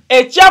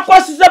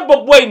ekyakwasiza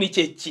Bobi Wine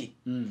kyeki.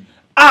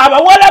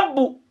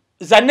 Abawalabu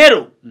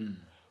Zanero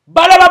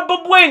balaba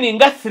Bobi Wine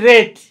nga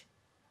threat.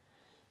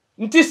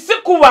 Nti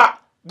sikuba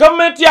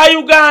gavumenti ya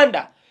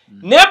Uganda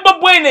ne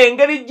Bobi Wine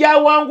engeri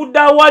gyawangudde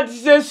awards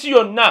z'ensi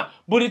yonna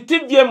buli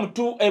TV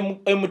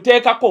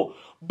emuteekako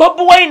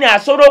Bobi Wine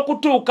asobola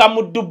okutuuka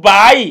mu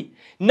Dubai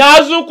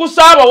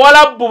n'azuukusa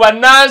abawalabu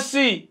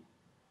bannansi.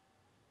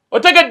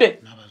 Otegedde?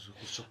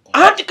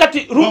 Anti kati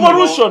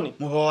revolution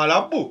mu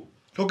bawalabu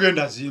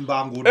togenda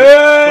zimba ngudo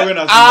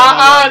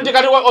anti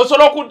kati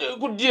osobola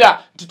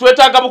okuddira nti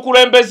twetaaga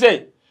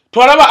bukulembeze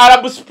twalaba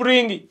Arab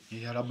Spring.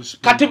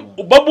 Kati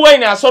Bobi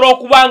Wine asobola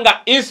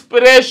okubanga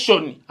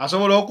inspiration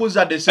asobola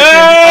okuza the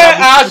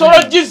second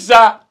asobola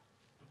jizza.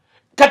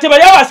 Kati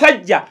bali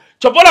abasajja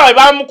kyobola bwe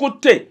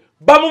bamukutte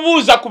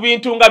bamubuuza ku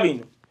bintu nga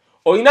bino.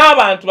 Oyina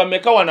abantu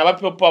bameka wana ba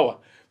people power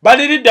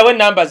baliriddewo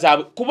namba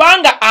zaabwe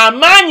kubanga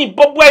amaanyi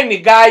Bobi Wine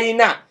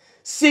gayina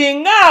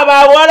singa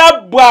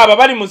abawalabu aba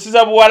bali mu nsi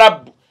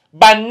z'abuwalabu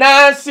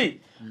bannansi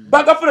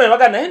bagafuna ne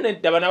bagana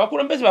nedda bana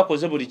bakulembeze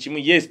bakoze buli kimu.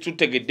 Yes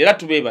tutegedde era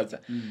tubeebaza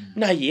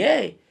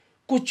naye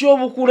ku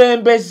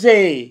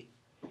ky'obukulembeze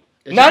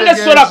nange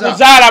sola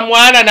kuzaala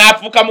mwana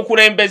n'afuuka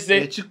mukulembeze.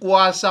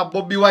 Ekikwasa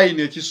Bobi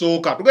Wine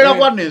ekisooka tugenda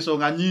kwanna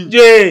ensonga nyingi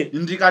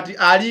nti kati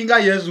alinga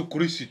Yesu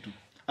Kristo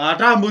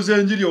atambuza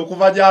enjiri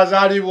okuva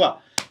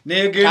gy'azaalibwa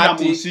n'egenda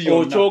mu nsi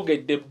yonna.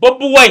 Okyogedde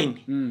Bobi Wine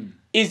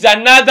is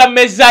another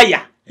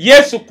Messiah.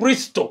 Yesu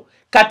Kristo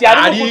kati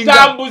ali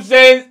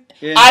mukutambuze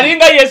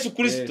alinga Yesu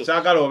Kristo.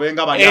 Sagala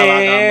obenga bali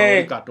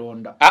abagamba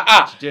Katonda.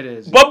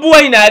 Bobi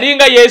Wine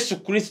alinga Yesu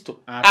Kristo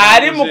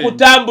ali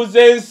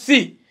mukutambuza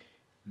ensi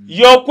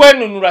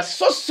y'okwenunula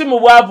so si mu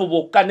bwavu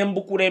bwokka ne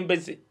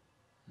mbukulembeze.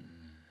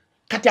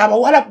 Kati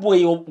abawalabu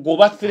eyo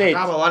goba threat.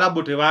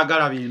 Abawalabu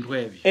tebaagala bintu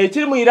ebyo.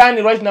 Ekiri mu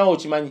Iran right now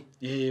okimanyi.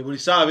 Buli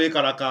saa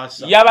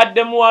beekalakaasa.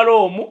 Yabadde muwala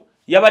omu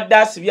yabadde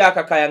asibye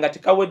akakaya nga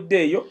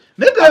tekaweddeeyo.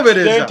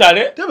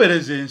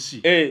 Tebereza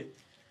ensi.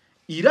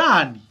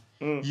 Iran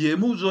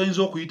yemu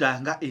zoyinza okuyita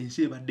nga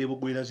ensi ebadde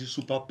bogwera zi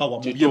super power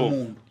mu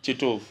by'emundu.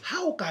 Kituufu.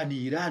 How can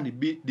Iran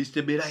be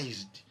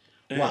destabilized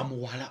wa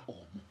muwala omu?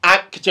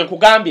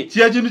 Kyenkugambye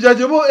kintu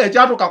kyekimu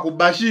ekyatuuka ku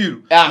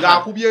Bashiru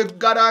ng'akubye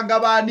garanga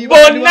baani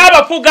bonna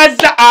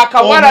abafugazza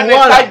akawala ne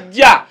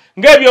kajja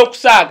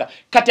ng'ebyokusaaga.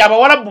 Kati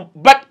abawalabu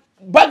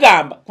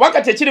bagamba kuba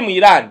kati ekiri mu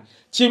Iran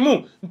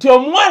kimu nti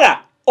omuwala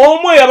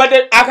omu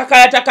yabadde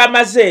akakaya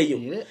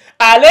takamazeeyo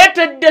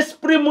aleetedde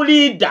supreme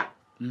leader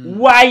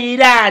wa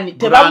Iran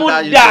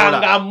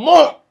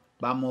tebamuddangamu.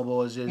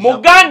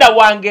 Muganda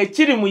wange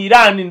ekiri mu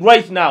Iran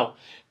right now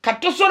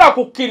kati tosobola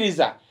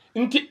kukkiriza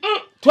nti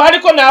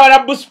twaliko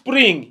n'Arab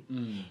Spring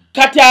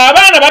kati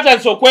abaana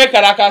batandise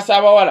okwekalakaasa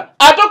abawala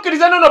ate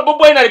okkiriza nono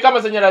Bobi Wine aliko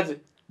amasanyalaze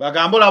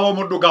bagamba olaba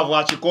omuddugavu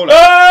akikola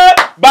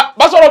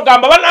basobola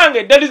okugamba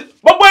banange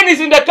Bobi Wine is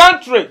in the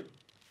country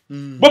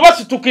bwe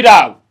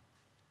basitukira awo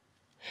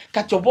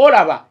kati oba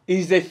olaba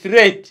is a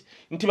threat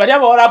nti bali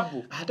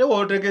abawalabu. Ate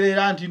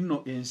wootegerera nti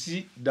nno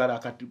ensi ddala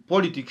kati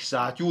politics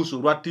akyusa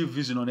olwa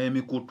TV zino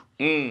n'emikutu.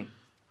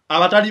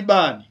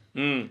 Abatalibaani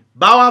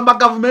bawamba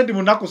gavumenti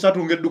mu nnaku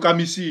 3 ng'edduka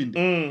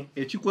misinde.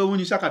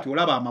 Ekikwewuunyisa kati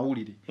olaba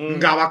amawulire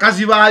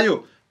ng'abakazi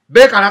baayo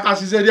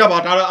beekalakasiza eri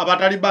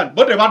abatalibaani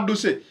bo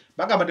tebadduse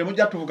bagamba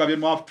temujja tufuga bye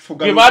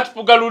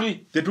mwatufuga luli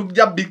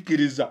tetujja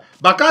bikkiriza.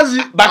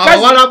 Bakazi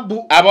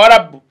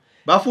abawalabu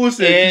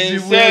bafuuse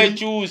ekizibu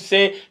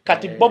ekyuse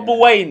kati Bobi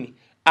Wine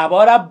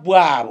abawalabu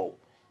abo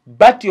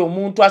bati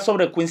omuntu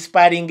asobole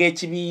kuinspiringa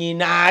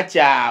ekibiina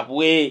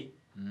kyabwe.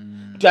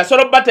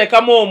 Tuasobola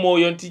bateekamu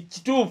omwoyo nti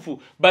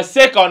kituufu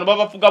baseeka wano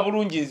babafuga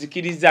bulungi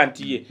nzikiriza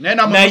nti ye naye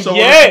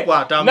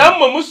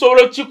nammwe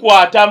musobola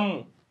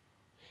okukikwatamu.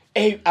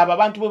 Abo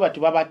abantu bwe bati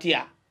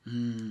babatya.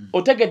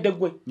 Otegedde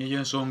gwe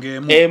ensonga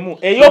emu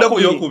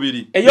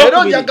eyokubiri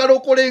era njagala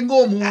okolenga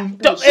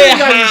omuntu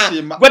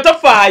gwe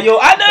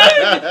tofaayo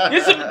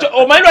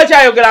omanyi lwaki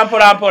ayogera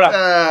mpolampola.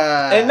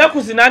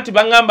 Ennaku zina nti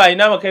baŋŋamba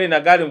alina amakere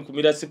nagali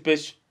mukumira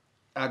special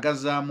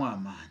agazaamu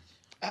amaanyi.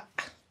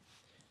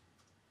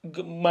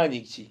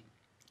 Maanyi ki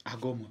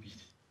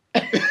ag'omubiri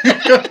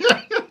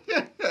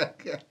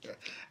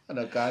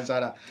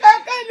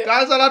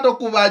kansala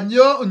tokuba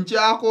nnyo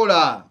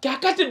nkyakola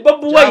kakati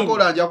Bobi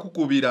Wine nja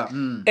kukubira.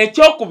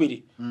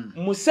 Ekyokubiri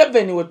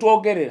Museveni we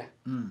twogerera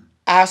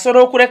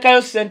asobola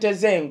okulekayo ssente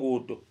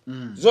z'enguudo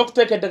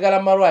z'okuteeka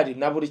eddagala malwaliro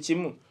na buli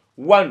kimu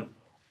wano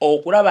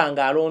okulaba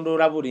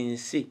ng'alondoola buli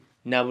nsi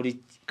na buli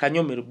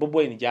kanyomero Bobi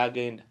Wine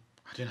gy'agenda.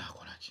 Ate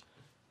naakola ki?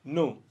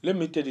 No, let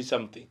me tell you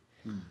something.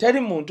 teri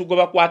muntu gwe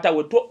bakwata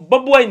we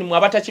Bobi Wine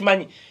mwabata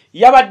kimanyi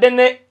yabadde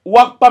ne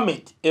work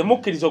permit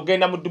emukkiriza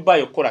okugenda mu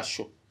Dubai okukola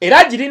show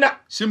era girina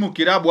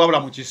simukira bwabula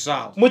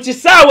mu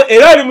kisaawe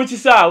era ali mu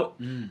kisaawe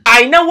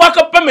alina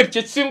work permit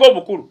kyekisinga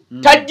obukulu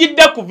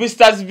tajjidde ku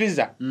visitors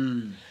visa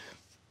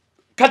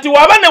kati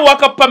waba ne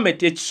work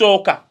permit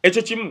ekisooka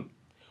ekyo kimu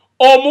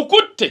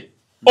omukutte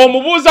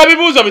omubuuza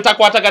bibuuzo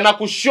bitakwatagana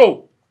ku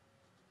show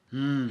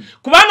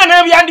kubanga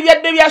nayo byandi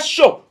byadde bya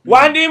show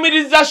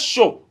wandiyimiriza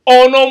show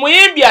ono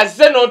omuyimbi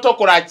azze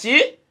n'otokola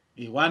ki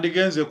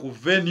wandigenze ku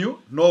venue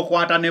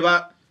n'okwata ne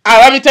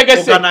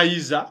ababitegese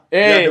organizer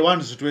the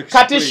ones to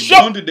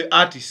explain not the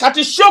artist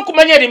kati show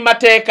kumanya eri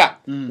mateeka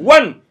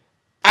one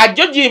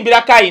ajjo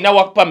jimbira kayina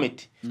work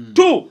permit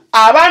two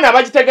abaana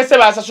abagitegese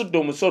basasudde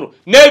omusoro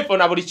n'ebifo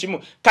na buli kimu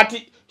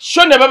kati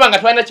show ne baba nga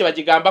twalina kye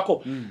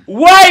bagigambako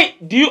why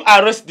do you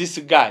arrest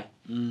this guy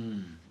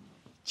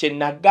kye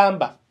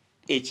nagamba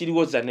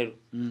ekiriwo zanero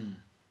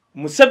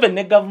Museveni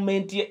ne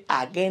government ye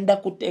agenda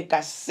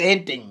kuteeka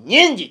sente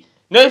nyingi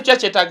n'ekyo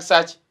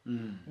kyetagisa ki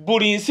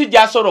buli nsi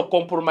gy'asobola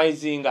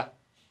compromisinga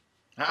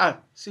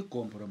si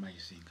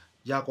compromising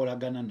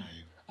yakolagana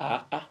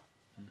nayo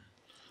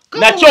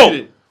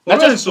nakyo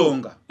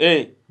ensonga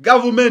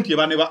government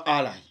yeba ne ba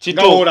ally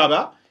nga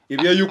olaba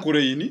ebya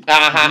Ukraine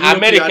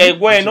America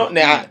egweno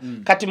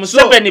kati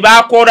Museveni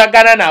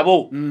bakolagana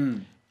nabo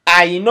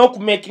ayina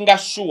okumakinga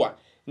sure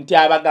nti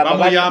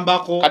abagamba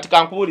kati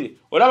kankubulire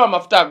olaba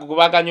amafuta ago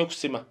baganya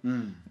okusima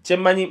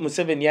kyemmanyi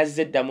Museveni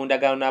yazze dda mu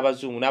ndagaano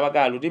n'abazungu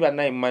n'abagala luli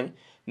bannaye mumanyi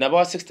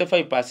nabawa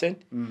 65%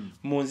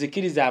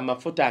 munzikiriza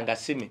amafuta nga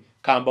sime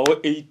kambawe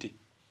 80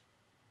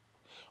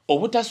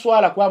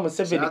 obutaswala kwa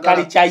Museveni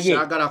kali kyaye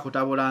sagala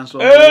kutabula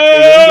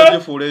nsonga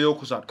efuule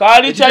y'okusatu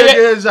kali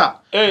kyaye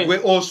gwe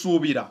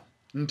osuubira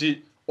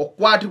nti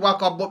okwatibwa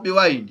kwa Bobi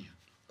Wine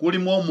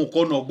kulimu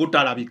omukono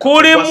ogutalabika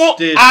kulimu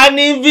an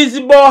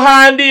invisible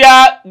hand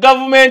ya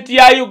government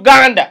ya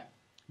Uganda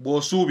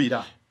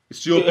bw'osuubira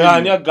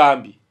ani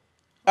agambi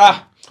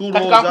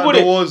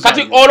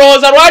kati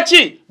olowooza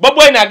lwaki Bobi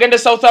Wine agende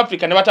South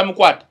Africa ne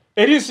batamukwata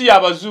erinsi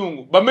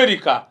y'abazungu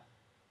b'Amerika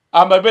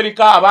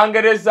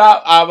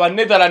abangereza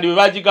abanetherland bwe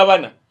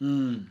bagigabana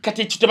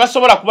kati ekyo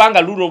tebasobola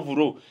kubanga rule of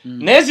law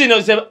naye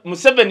zino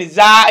Museveni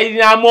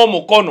zaalinamu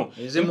omukono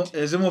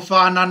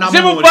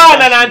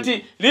zimufaanana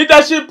nti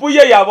leadership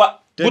ye yabwa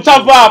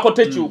butavaako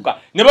tekyuka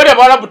ne bali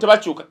abawalabu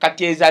tebakyuka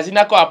kati ezo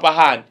azinako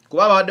apahandi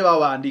kuba babadde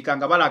bawandiika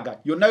nga balaga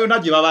yonna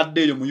gye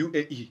babaddeeyo mu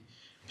UAE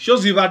sho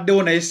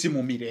zibaddewo naye si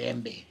mu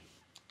mirembe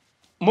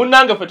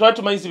munnange ffe twali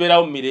tumanyi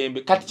zibeerawo mu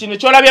mirembe kati kino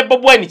kyolabye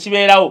Bobi Wine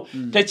kibeerawo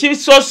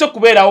tekisoose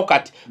kubeerawo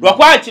kati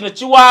lwakuba kino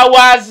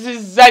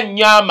kiwawaazizza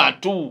nnyo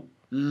amatu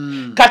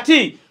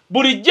kati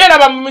bulijjo era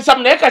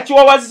bamumisamu naye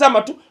kakiwawaazizza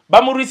amatu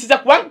bamulwisiza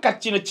kubanga kati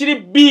kino kiri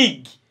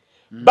big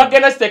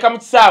bagenda kiteeka mu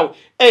kisaawe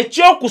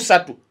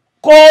ekyokusatu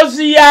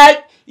kozi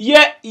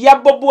ya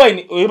Bobi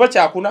Wine oba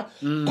kyakuna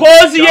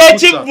kozi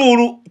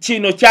y'ekivulu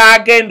kino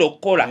kyagenda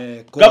okukola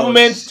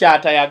gavumenti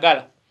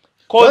kyatayagala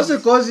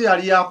kozi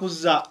yali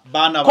yakuza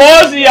baana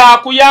kozi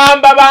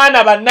yakuyamba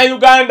baana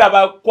bannayuganda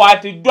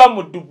bakwatiddwa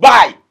mu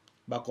Dubai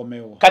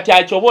bakomewo kati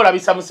akyoba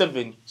olabisa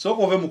Museveni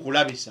sooka ove mu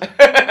kulabisa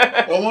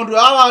omuntu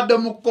abadde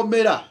mu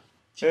kkomera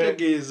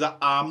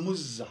kitegeeza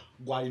amuzza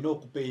gwalina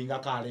okupeyinga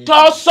kale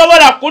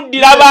tosobola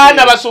kuddira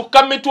baana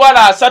basukka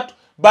 30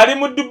 bali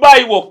mu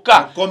Dubai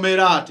wokka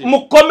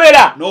mu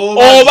kkomera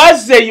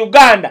obazze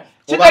Uganda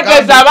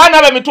kitegeeza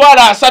abaana be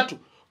 30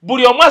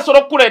 buli omu asobola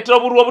okukuleetera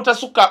obululu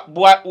obutasuka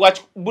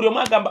buli omu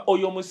agamba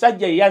oyo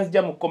omusajja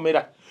yeyanzija mu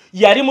kkomera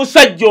yali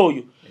musajja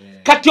oyo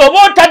kati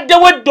oba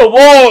otaddewo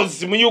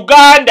eddoboozi mu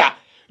Uganda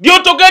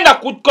lyotogenda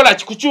kukola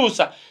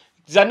kikukyusa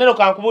Zanero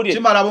kankubulire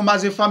kimala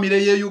bumaze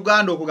family ye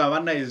Uganda okugamba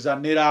naye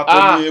Zanero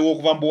akomyewo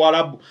okuva mu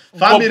Buwarabu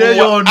family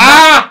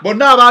yonna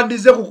bonna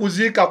abandize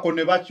kukuziika ko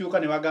ne bakyuka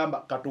ne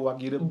bagamba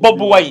katuwagire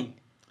Bobi Wine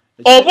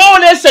oba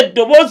olese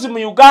eddoboozi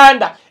mu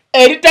Uganda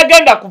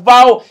eritagenda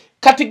kuvaawo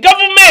kati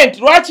government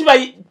lwaki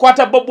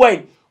bakwata Bobi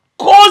Wine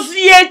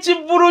kozi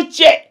y'ekivulu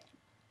kye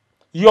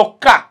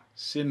yokka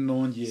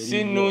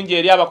sinungi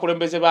eri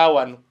abakulembeze ba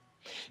wano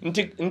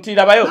nti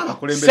labayo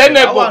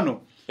Senegal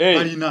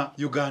balina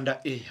Uganda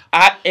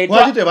Air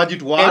lwaki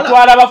tebagitwala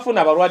etwala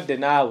bafuna balwadde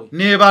naawe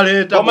ne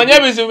baleeta omanye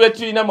ebizibu bye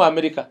tulina mu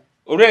Amerika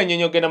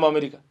olw'ennyonyi ogenda mu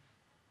Amerika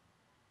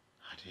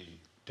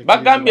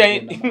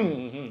bagambye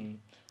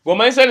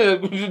gomanyi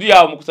sente ziri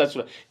awo mu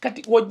kusasula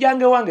kati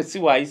wojjange wange si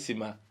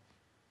waayisima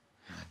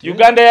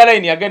Uganda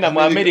Airline yagenda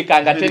mu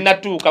Amerika nga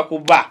tennatuuka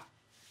kuba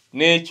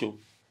n'ekyo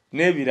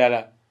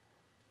n'ebirala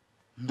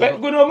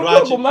guno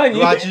omukugu manyi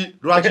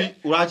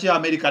lwaki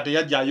Amerika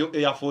teyajjayo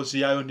Air Force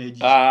yayo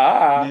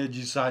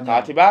negisanya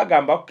kati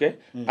bagamba okay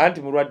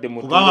anti mulwadde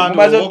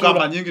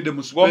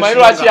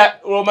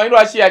omanyi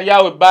lwaki yali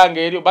awo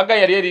ebbanga eryo baga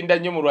yali erinda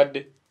nnyo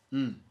mulwadde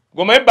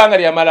gomanyi ebbanga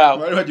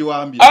lyamalawo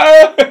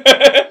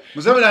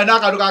Museveni alina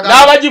akantu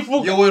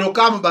n'abagifuga you will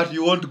come but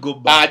you won't go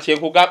back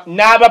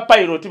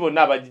n'abapayiroti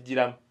bonna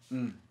abagigiramu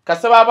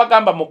kasaba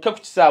abagamba mukke ku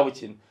kisaawe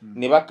kino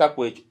ne bakka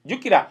ku ekyo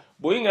jjukira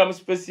bw'oyingira mu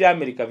space ya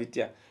America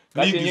bitya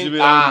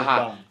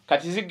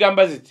kati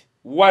zigamba ziti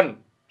one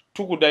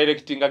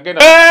tukudirecting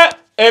agenda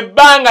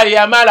ebbanga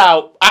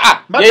lyamala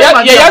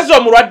yeyaza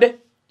omulwadde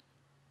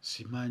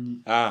simanyi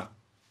ah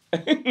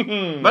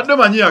badde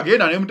manyi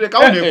agenda ne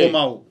mutekawo ne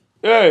komawo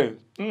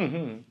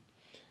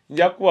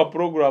nja kuwa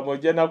program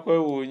ojja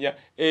nakwewuunya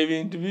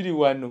ebintu biri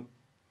wano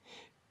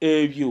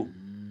ebyo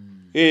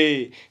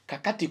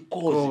kakati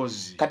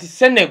kozi kati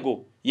Senegal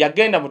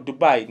yagenda mu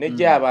Dubai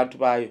nejja abantu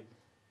bayo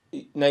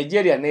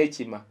Nigeria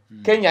n'ekima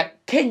Kenya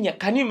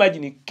can you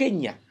imagine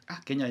Kenya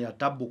Kenya ya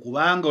tabu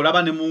kubanga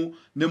olaba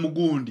ne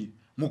mugundi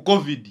mu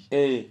covid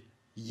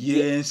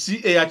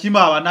yensi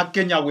eyakima abana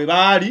Kenya we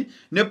bali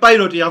ne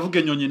pilot yavuga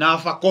ennyonyi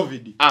nafa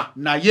covid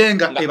na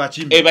yenga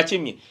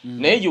ebachimye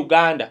naye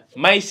Uganda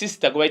my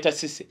sister gwaita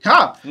sisi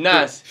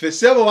nas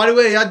fesebo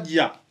waliwe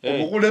yajja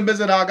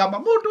omukulembeze n'agamba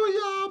muntu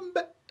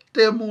yambe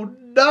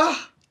temuda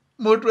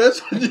muntu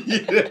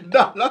esonyire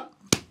ndala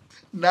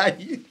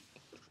nayi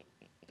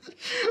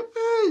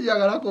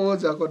yagala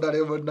kuwoza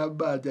kodale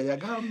bonabaja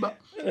yagamba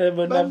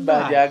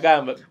bonabaja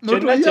agamba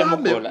kyonna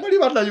kyemukola muri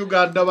bana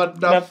Uganda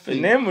badaffe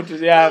ne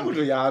mutu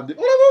yambe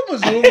olaba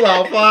omuzungu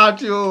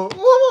afaatyo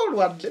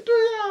olwadde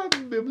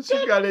tuyambe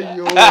musigale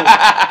yo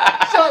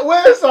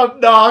wesa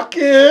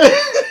dake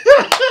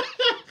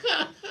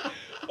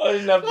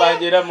olina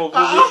bajera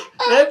muvubi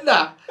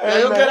edda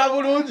ayogera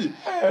bulungi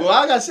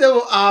kubanga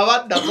sebo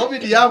abadda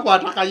covid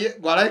yakwata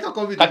gwalaika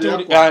covid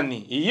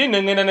yani iyi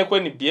nengenda ne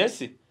kweni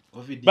BS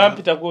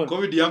bampita kuno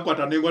covid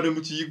yakwata nengwa ne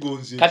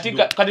mukiyigonze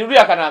kati luli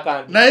akana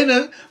kandi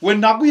naine we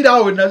nagwira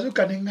awe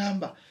nazuka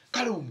nengamba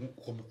kale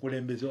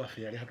omukulembeze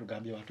waffe yali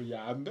atugambye watu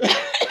yambe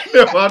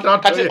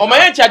kati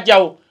omaye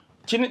kyajjawo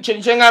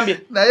kyengambye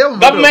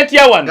government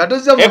ya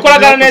wano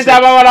ekolagana neza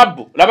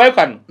abawalabu labayo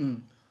kano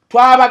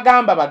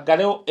twabagamba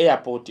baggalewo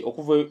airport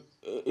okuva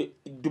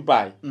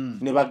Dubai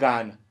ne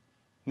bagaana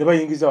ne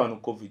bayingiza wano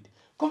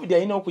covid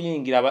alina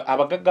okuyingira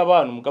abagagga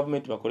bano mu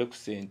government bakole ku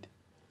sente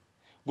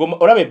goma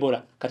olaba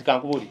Ebola kati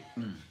kankubuli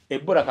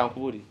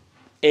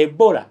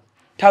Ebola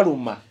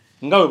taluma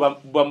ngawe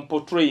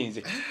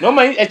bamportrayinze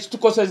noma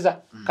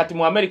ekitukoseza kati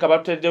mu America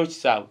bateddewo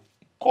kisaawe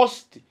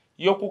cost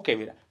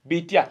yokukebera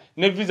bitya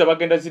ne visa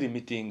bagenda ziri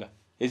mitinga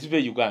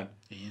ezive Uganda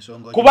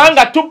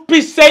kubanga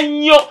tupise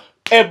nnyo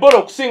Ebola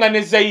okusinga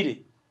ne Zaire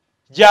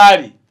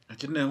jali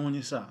akine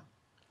munyisa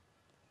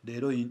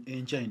dero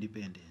encha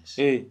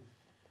independence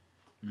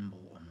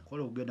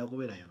omukolo ogenda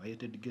kubeera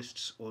invited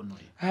guests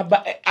only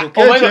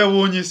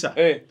omunyisa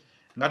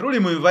nga tuli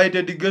mu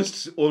invited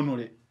guests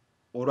only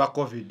olwa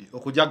covid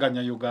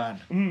okujaganya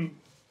Uganda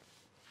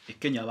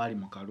Kenya bali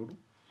mu kalulu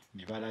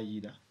ne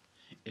balayira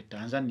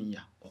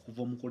Tanzania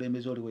okuva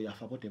omukulembeze oliwe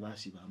yafapo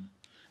tebasibamu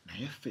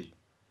naye ffe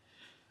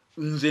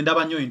nze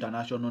ndaba nnyo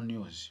international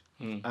news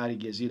Al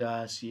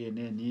Jazeera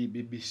CNN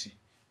BBC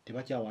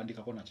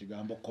tebakyawandikako na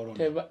kigambo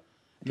corona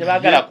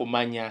tebagala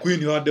kumanya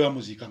Queen wadde wa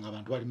muzika nga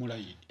abantu bali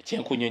mulayini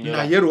kyenkunyonyola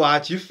naye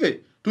lwaki ffe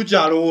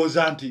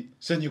tukyalowooza nti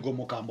senyigo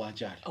mukambwe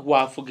akyali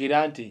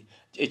wafugira nti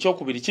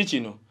ekyokubiri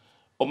kikino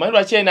omanyi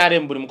lwaki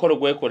NRM buli mukolo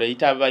gwekola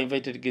yita aba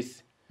invited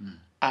guests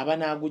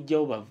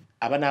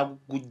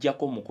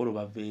abanagujjako omukolo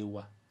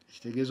baveewa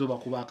kitegezo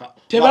bakubaka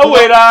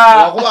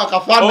tebawera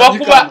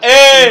bakubaka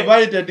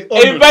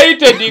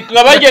invited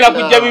nga bagera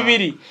kujja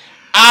bibiri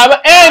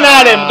aba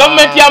NRM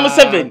government ya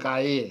Museveni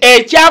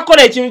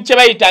ekyakola ekintu kye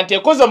bayita nti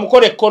ekoze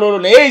omukolo ekkololo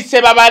naye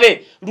ise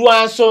babale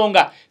lwa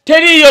nsonga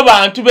teriyo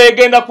bantu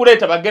begenda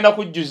kuleeta bagenda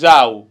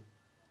kujjuzaawo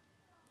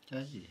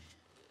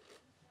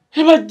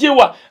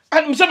ebajjewa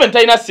Museveni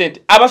talina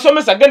sente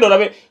abasomesa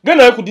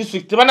genda ku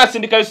district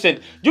tebanasindikayo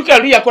sente jukira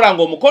luli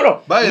yakolanga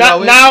omukolo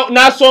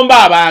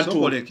n'asomba abantu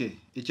sokoleke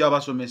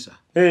ekyabasomesa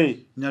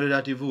nya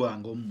relative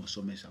wange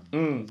omusomesa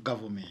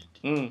government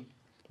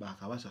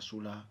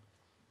bakabasasula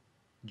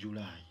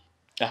July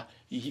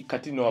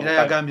kati no era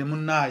yagambye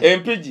munnaye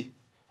empiji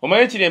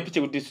omanyi kiri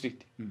empiji ku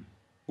district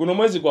guno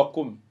mwezi gwa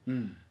 10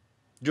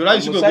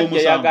 July sigo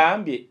gomusa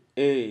yagambye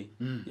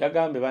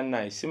yagambye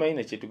bannaye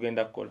simayine kye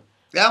tugenda kukola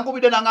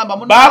yankubide nangamba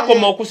munnaye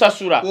bakoma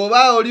okusasula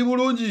oba oli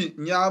bulungi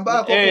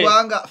nyambako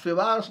kubanga fe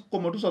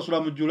bakoma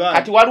tusasula mu July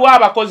kati waliwo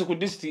abakozi ku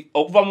district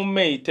okuva mu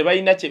May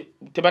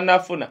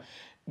tebanafuna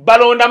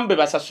balonda mbe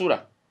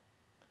basasula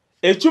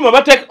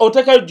ekyuma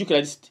otekayo jukira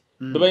list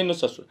bebalina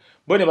osasula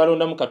bone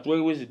balonda mu katwe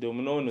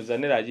wisdom nono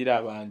zanera agira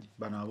abangi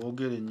bana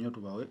abogere nnyo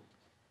tubawe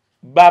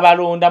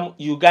babalonda mu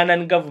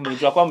Ugandan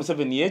government wakwa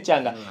Museveni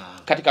yekyanga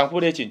kati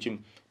kankubula ekintu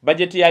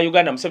budget ya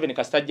Uganda Museveni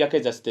kastajja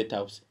keza state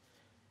house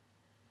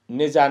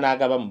neza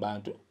anagaba mu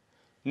bantu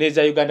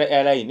neza Uganda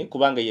airline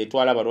kubanga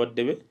yetwala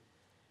abalwadde be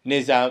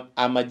neza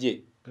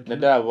amaje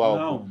nadala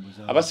bawo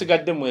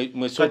abasigadde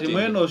mwesoti kati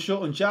mweno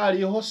sho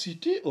nkyaliho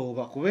city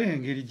oba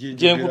kubengeri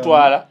je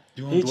nkutwala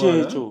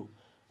ekyo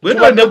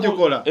bwenda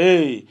ndikukola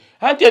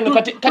anti eno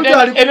kati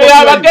eno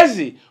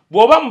yabagezi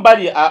bwoba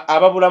mbali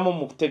ababulamu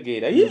mu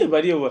kutegeera ye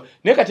baliyo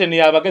ne kati eno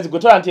yabagezi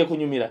gotola anti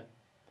ekunyumira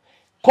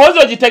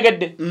kozo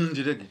gitegedde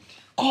ngitegedde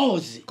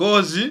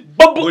kozi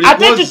bobu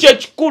atete kye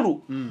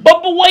kikulu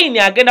bobu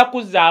wine agenda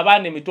kuzza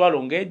abaana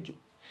emitwalo ngejo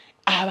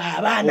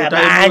abaana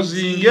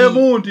bangi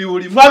nti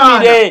uli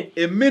mwana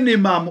a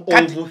minimum of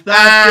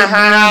 30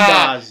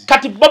 members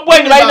kati Bobi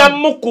Wine balina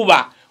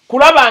mukuba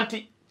kulaba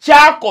nti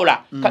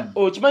kyakola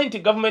okimanyi nti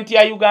government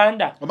ya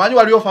Uganda omanyi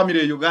waliyo family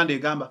ya Uganda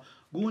egamba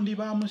gundi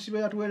bamusibe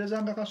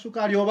yatuweerezanga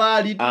kasukali oba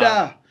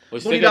alidda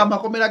bulira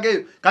amakomera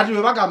geyo kati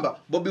bwe bagamba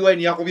Bobi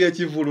Wine yakubye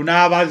ekivulu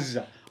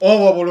n'abazza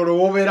obo bololo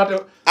wobeera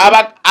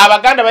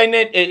abaganda balina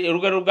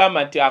olugero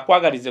lugamba nti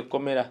akwagaliza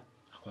ekkomera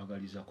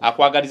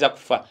akwagaliza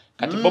kufa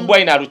kati Bobi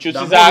Wine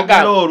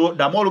alukyusizaaga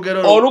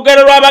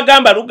olugero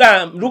lw'abagamba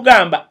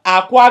lugamba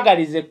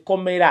akwagaliza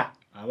ekkomera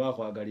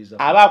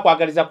aba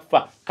akwagaliza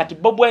kufa kati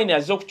Bobi Wine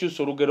azze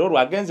okukyusa olugero olwo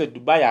agenze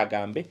Dubai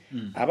agambe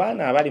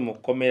abaana abali mu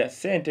kkomera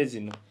sente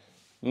zino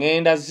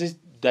ngenda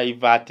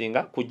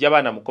divertinga kujja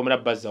bana mukomera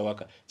bazza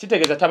waka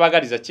kitegeeza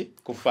tabagaliza ki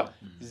kufa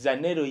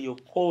zanero yo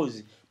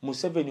cause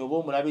Museveni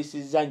obo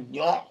mulabisiza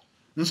nnyo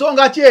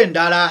nsonga ki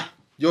endala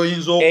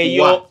yoyinza okuwa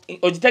eyo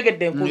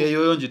ogitegedde enkulu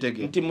eyo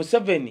ngitegedde nti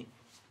Museveni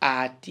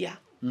atya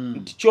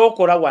nti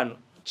kyokola wano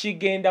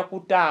kigenda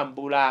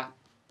kutambula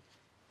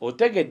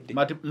otegedde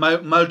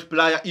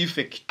multiplier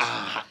effect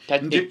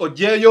nti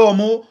ojeyo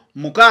omu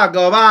mukaaga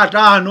oba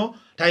 5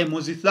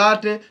 times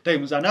 30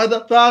 times another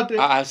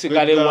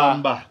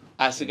 30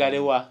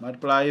 asigalewa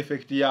multiplier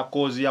effect ya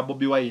cause ya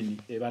Bobi Wine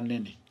eba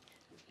nene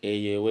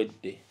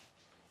eyewedde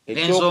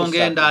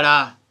ensonga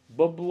endala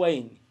Bobi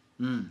Wine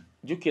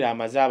jukira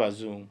amaze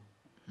abazungu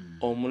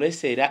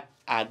omulesera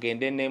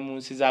agende ne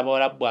munsi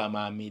z'Abawarabu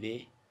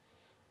amaamire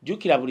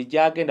jukira buli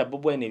gyagenda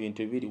Bobi Wine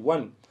ebintu bibiri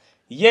 1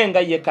 yenga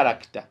ye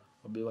character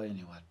Bobi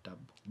Wine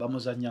watabu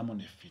bamuzannyamu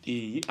ne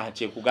film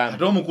ache kugamba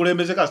ate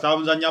omukulembeze kasita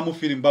bamuzannyamu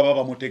film baba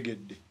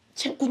bamutegedde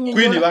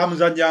Queen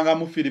bamuzannyanga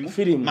mu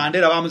film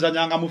Mandela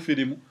bamuzannyanga mu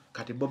film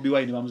kati Bobi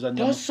Wine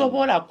bamuzannyamu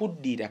tosobola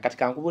kuddira kati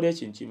kankubula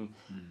ekintu kimu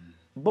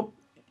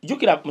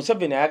jukira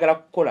Museveni ayagala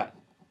kukola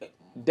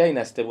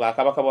dynasty bwa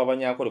kabaka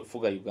bw'abanyakole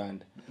kufuga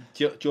Uganda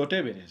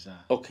kyotebereza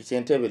okay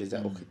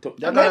kyentebereza okay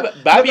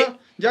babi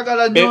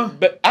njagala nnyo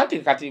anti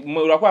kati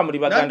mulakwa muri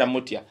Baganda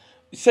mutya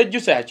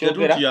sejjusa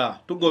yakyogera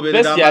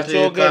tugoberera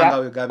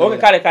amateeka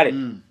okay kale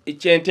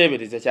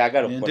kyentebereza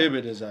kyagala okukola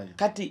ntebereza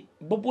kati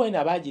Bobi Wine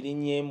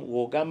abagirinyemu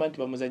wogamba nti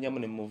bamuzannyamu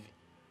ne movie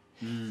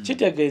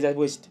kitegeeza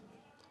West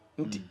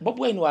nti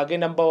Bobi Wine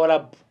wagenda mu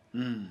Bawarabu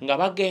nga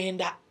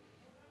bagenda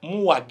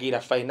muwagira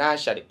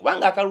financially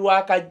kubanga akalwa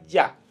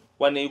akajja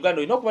wane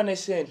Uganda olina okuba ne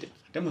sente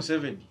ate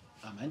Museveni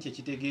amanyi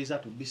ekitegeeza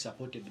to be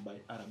supported by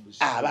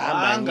Arabs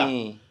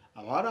abamanyi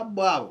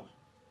Abawarabu abo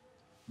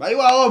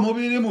bayiwawo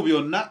omubiri mu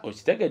byonna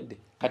okitegedde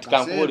kati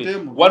kankubuli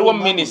waliwo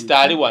minisita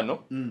ali wano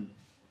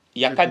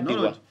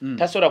yakaddiwa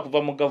tasobola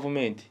kuva mu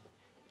gavumenti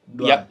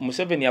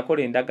Museveni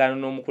yakola endagaano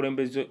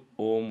n'omukulembeze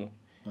omu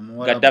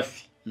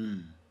Gaddafi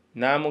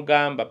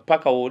n'amugamba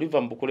paka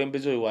woliva mu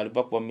bukulembeze oyo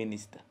waliba kuba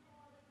minisita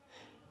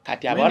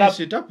kati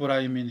Abawarabu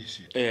prime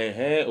minister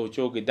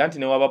okyogedde anti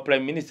ne waba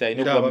prime minister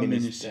ayina okuba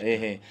minisita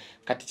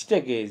kati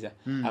kitegeeza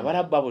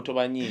Abawarabu abo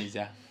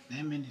tobanyiiza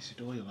ne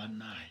minister oyo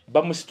bannaye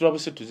bamusitula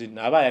busituzi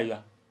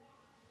abayaya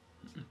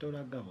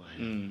tolaga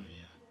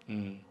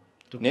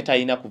ne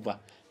tayina kuva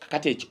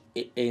kakati ekyo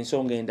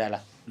ensonga endala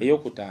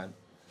ey'okutaano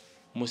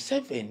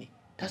Museveni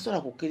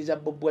tasobola kukkiriza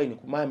Bobi Wine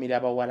kumaamira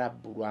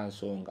Abawarabu lwa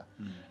nsonga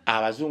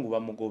abazungu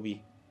bamugobye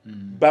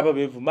baba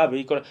bevuma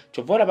beikola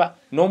kyova olaba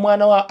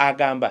n'omwana wa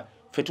agamba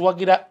ffe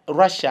tuwagira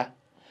Russia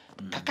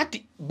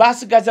kakati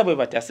basigaza bwe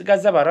bati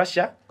asigaza ba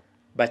Russia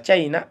ba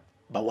China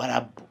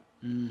Bawarabu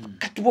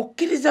kati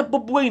bokkiriza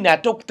Bobi Wine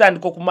ate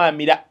okutandika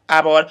okumaamira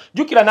Abawarabu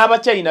jukira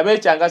n'Abachina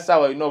beekyanga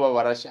saawa ino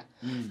ba Russia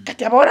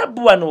kati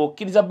Abawarabu bano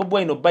bokkiriza Bobi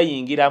Wine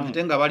bayingiramu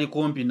ate nga bali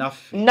kumpi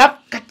naffe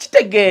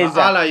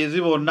kitegeeza ala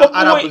yezibonna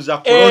Arabu za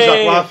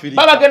kuloza kwa Afrika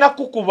babagenda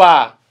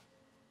kukuba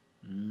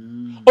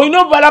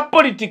oyina obala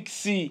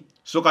politics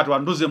so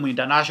katwanduze mu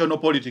international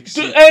politics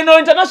no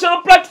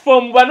international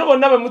platform bano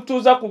bonna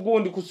bemutuuza ku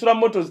gundi kusula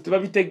motors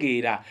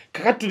tebabitegeera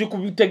kaka tuli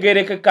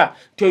kubitegeerekeka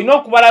toyina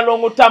okubala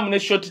long term ne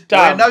short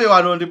term ndabye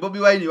wano ndi Bobi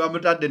Wine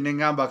bamutadde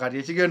n'engamba kati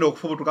ekigenda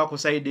okufubutuka ku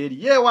side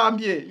eri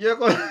wambye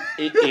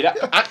era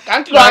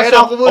anti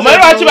lwanso omanye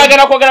lwaki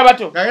bagenda kwogera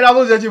bato gagera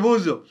buuza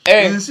ekibuuzo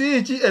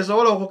ensi ki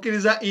esobola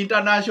okukkiriza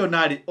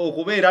international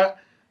okubeera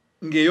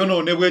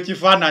ng'eyonoonebwa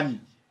ekifaananyi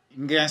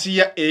ngensi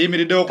ya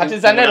eyimiriddewo kati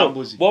zanero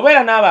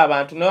bw'obeera n'abo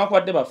abantu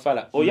newakwadde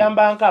bafala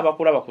oyambanka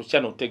abakulaba ku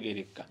channel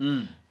otegereka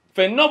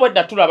ffenna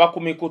obwedda tulaba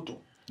ku mikutu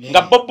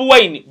nga Bobi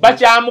Wine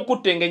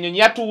bakyamukutte ng'ennyonyi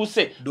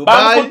yatuuse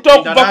bamukutte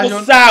okuva ku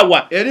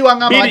ssaawa eri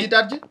wangamba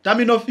agitati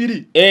terminal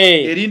 3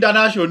 eri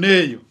international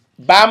eyo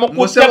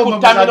bamukutte ku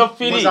terminal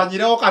 3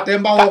 muzanyirewo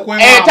katemba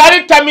w'okwema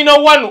etali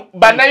terminal 1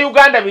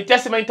 bannayuganda bitya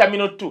simanyi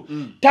terminal 2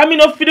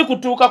 terminal 3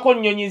 kutuukako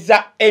nnyonyi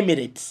za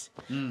Emirates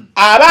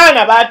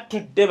abaana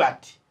batudde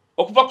bati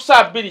okuva ku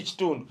saa 2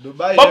 kitundu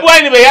Bobi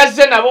Wine be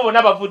yazze nabo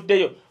bonna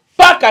bavuddeyo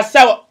paka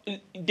sawa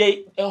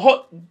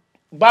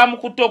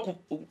bamukutte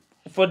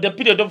for the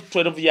period of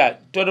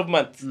 12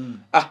 months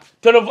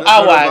 12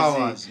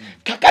 hours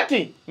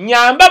kakati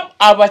nyamba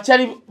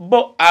abakyali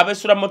bo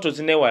abesula motos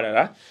ne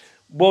walala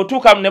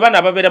bw'otuuka ne bana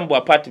ababeera mu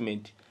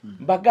apartment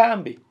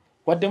bagambe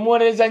wadde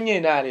muwolereza nnyo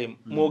NRM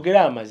mwogere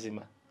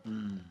amazima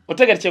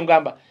otegere kye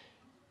mugamba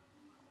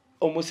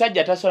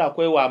omusajja tasobola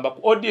kwewamba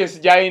ku audience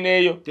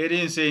gy'alinaeyo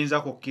teri nsi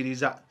eyinza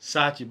kukkiriza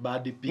such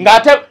bad people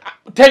ng'ate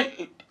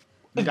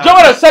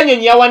Jobora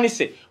Sanyonyi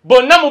yawanise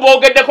bonna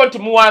mubogeddeko nti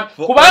muwambe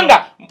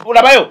kubanga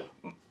olabayo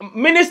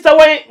Minister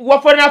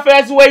wa Foreign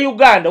Affairs wa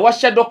Uganda wa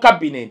Shadow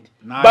Cabinet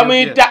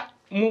bamuyita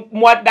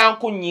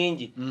mwaddanku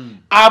nnyingi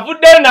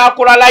avuddeyo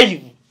n'akola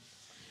live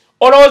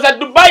olowooza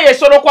Dubai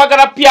esobola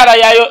okwagala pyara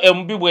yaayo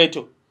embi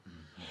bweto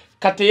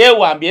kati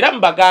yeewambye era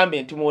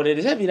mubagambe nti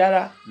muwolereze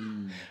birala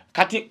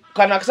kati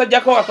kana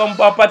akasajjako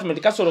akamu apartment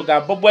kasolo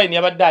ga Bobi Wine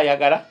yabadde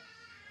ayagala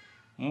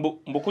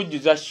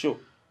mbukujjuza show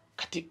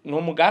kati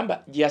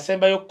n'omugamba gye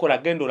yasembayo okukola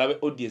genda olabe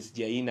audience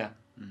gye yayina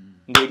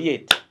ngeri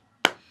eti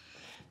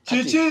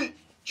kiki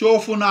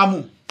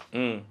kyofunamu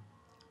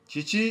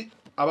kiki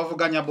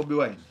abavuganya Bobi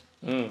Wine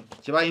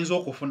kye bayinza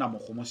okufuna mu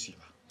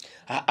kumusiba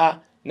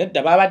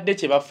nedda babadde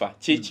kye bafa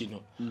kikino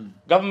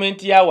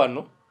gavumenti ya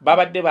wano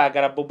babadde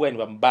baagala Bobi Wine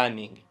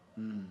bamubanning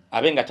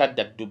abe nga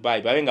tadda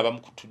Dubai babe nga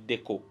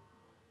bamukutuddeko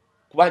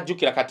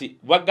kubajjukira kati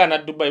bwagana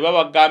Dubai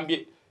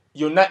babagambye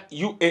yonna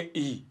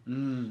UAE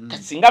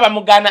kati singa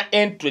bamugana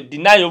entry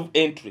denial of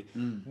entry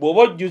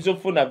bw'oba ojjuza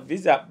ofuna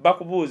visa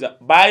bakubuuza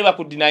baali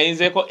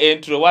bakudinayinzeeko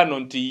entry wano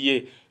nti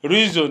ye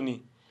reason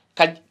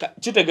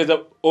kitegeeza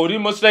oli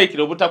most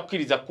likely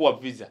obutakkiriza kuwa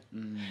visa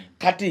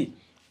kati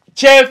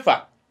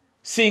kyefa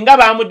singa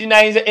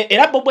bamudinayinze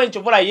era Bobi Wine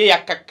kyovola ye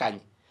yakkakkanye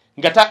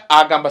nga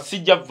agamba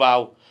sijja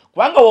vaawo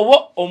kubanga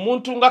wobo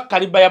omuntu nga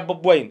kaliba ya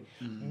Bobi Wine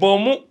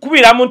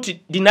bw'omukubiramu nti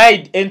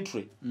denied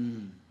entry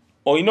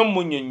oyina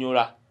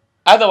omunnyonnyola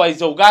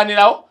otherwise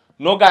ogaanirawo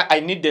noga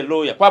I need a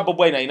lawyer kwa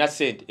Bobi Wine ayina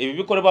sente ebyo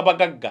bikolebwa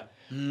bagagga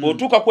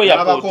bw'otuuka ku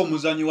airport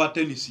omuzanyi wa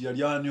tennis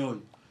yali ani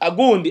oyo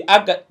agundi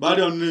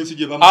bali ono n'ensi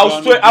gye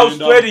bamugana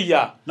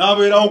Australia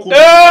n'abeerawo ku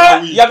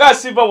yagaa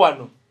siva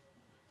wano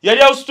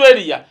yali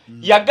Australia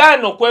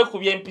yagaana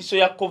okwekubya empiso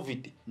ya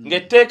COVID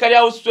ng'etteeka lya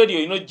Australia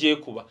olina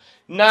ogyekuba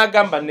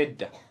n'agamba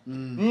nedda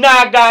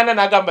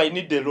n'agamba I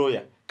need a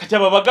lawyer kati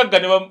abo bagagga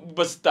ne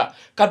basita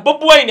kati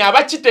Bobi Wine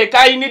abakiteeka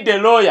I need a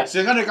lawyer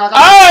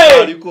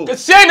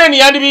CNN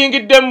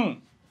yandibiyingiddemu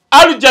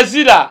Al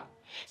Jazeera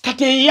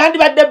kati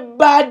yandibadde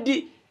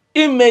bad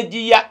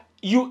image ya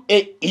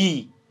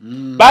UAE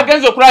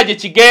bagenze okulaba gye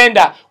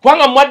kigenda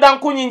kubanga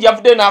mwaddanku nnyingi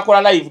yavudde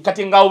n'akola live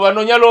kati nga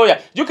banoonya lawyer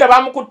juke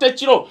bamukutte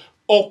kiro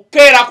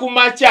okeera ku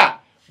makya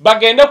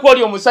bagende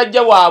kwoli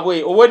omusajja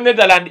waabwe owe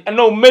Netherland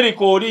no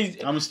America oli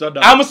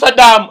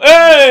Amsterdam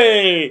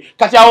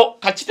kati awo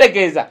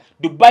kakitegeeza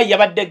Dubai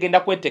yabadde genda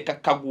kweteka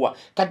kagwa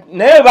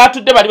naye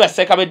batudde bali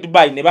baseeka be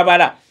Dubai ne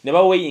babala ne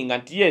baweyinga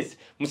nti yes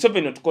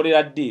Museveni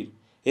otukolera deal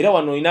era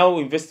wano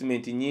inawo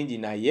investment nyingi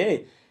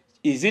naye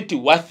is it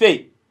worth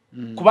it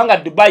kubanga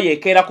Dubai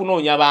ekeera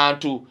kunoonya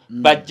abantu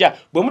bajja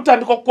bwe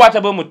mutandika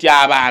okukwata bwe muti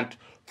abantu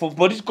for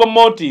political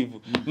motive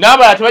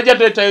n'abala tebajja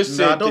tuleetayo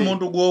sente ate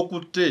omuntu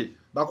gw'okutte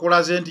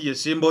bakulaze nti ye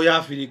simbo ya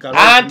Africa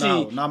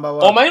anti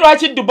omanyi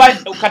lwaki Dubai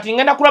kati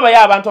ngenda kulabayo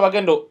abantu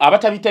abagendo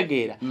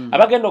abatabitegeera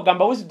abagendo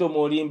ogamba wisdom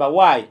olimba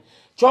why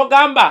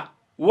kyogamba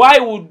why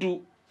would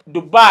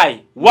Dubai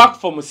work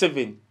for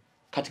Museveni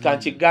kati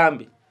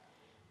kankigambe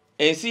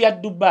ensi ya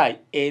Dubai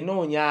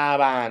enoonya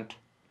abantu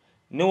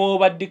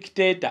newoba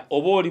dictator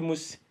oba oli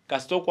musi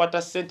kasita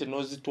okwata sente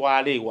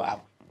n'ozitwala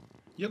ewaabwe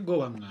yego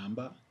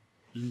wangamba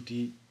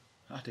nti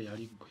ate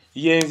yali gwe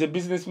yenze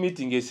business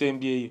meeting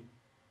esembyeyo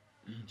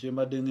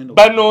kyembadde ngendo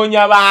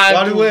banoonya bantu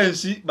waliwo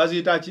ensi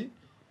baziyita ki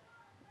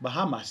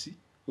Bahamas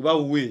oba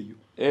uweeyo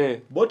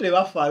bote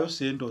bafaayo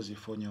sente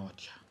ozifunye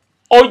otya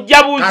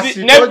ojja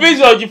buzi ne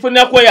visa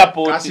ogifunira ku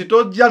airport kasi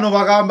tojja no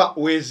bagamba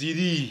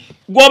weziri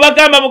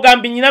gw'obagamba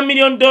bugambi nyina $1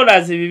 million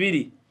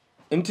 2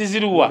 nti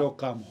ziruwa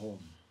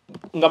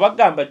nga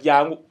bagamba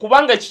jangu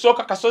kubanga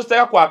ekisooka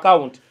kasosita ku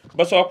account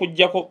basobola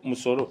kujjako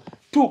musolo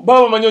tu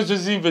baba manyozo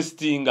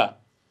zinvestinga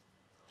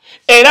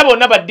era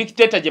bonna ba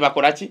dictator gye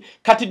bakola ki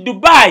kati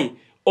Dubai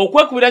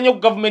okwekubira nnyo ku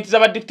government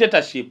z'aba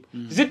dictatorship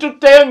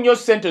zitutteyo nnyo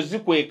sente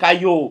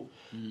zikwekayo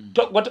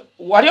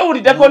wali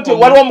owuliddeko nti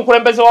waliwo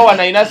omukulembeze wa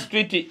Wanaina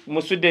Street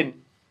mu Sweden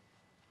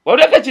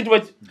wawulirako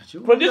ekintu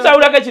producer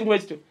awulirako ekintu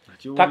ekito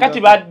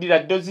kakati baddira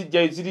ddo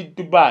zijjayo ziri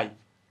Dubai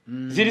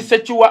ziri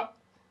sekiwa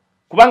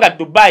kubanga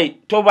Dubai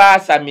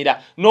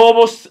tobaasamira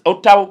n'oba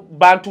otta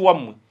bantu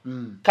wammwe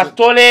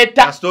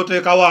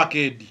kasitoteekawo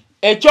akeedi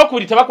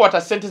ekyokubiri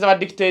tebakwata sente z'aba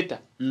dictator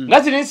nga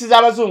ziri nsi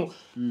z'abazungu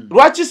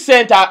lwaki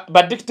sente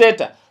ba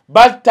dictator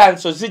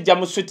batanso zijja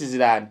mu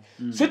Switzerland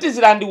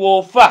Switzerland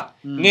woofa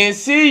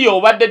ng'ensi yo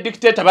obadde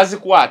dictator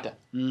bazikwata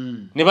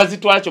ne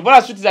bazitwala kyo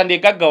bola Switzerland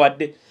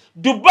egaggawadde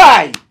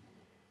Dubai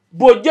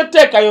bw'ojja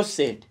teekayo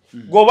sente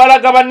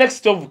g'obalaga ba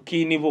next of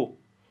kin bo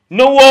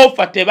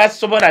n'owoofa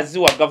tebasobola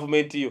ziwa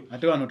gavumenti yo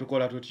ate wano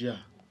tukola tutya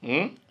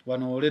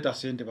wano oleeta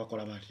sente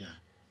bakola batya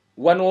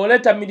wano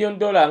oleeta $1 million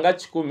nga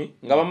 10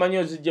 nga bamanyi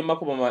ozijja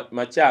makuba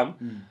makyamu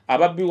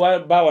ababbi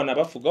bawana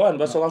bafuga wano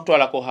basooka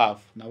kutwalako half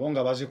nabo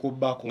nga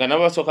bazikubbako nga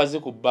nabo basooka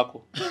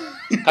zikubbako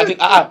kati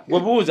gwe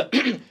buuza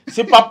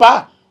si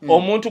papa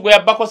omuntu gwe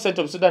yabbako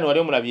sente Obusudani wali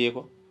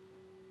omulabyeko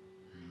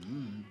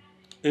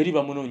eri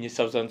bamunonye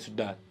Southern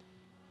Sudan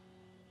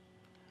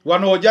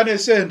wano ojja ne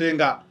sente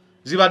nga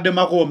zibadde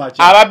makoma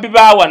cha ababbi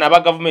bawana aba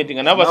government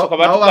nga nabo basoka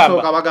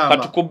batugamba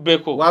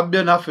katukubbeko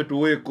wabbe naffe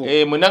tuweeko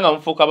mwenanga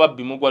mfuuka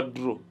babbi mugwa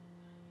dro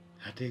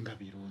ate nga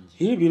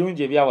birungi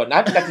birungi ebyawa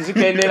nati kati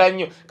zikendera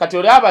nnyo kati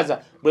oli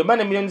abaza bwe mba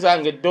ne million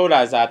zange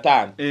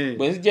 $5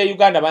 bwe nzija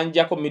Uganda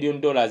banjako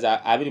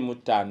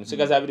 $1,25,000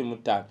 sigaza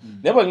 25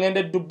 naye bwe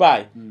ngende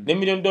Dubai ne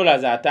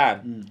 $1,500,000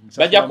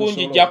 bajja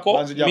kunjijjako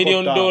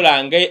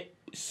 $1,000,000 nge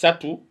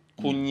 3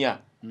 kunya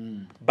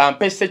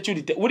bampe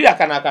security uli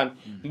akanakano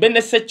mbe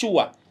ne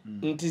secure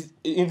nti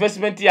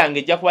investment yange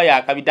ejja kuba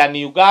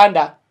yakabitani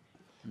Uganda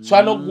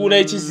swano gula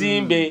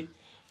ekizimbe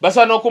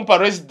basano kumpa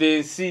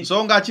residence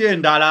nsonga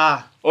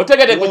kyendala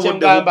otegede ko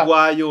kyengamba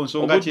gwayo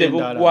nsonga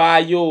kyendala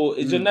gwayo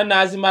zonna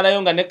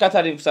nazimalayo nga ne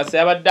Catherine kusasa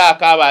yabadde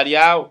akaba ali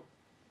awo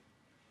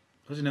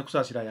kozi ne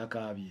kusasira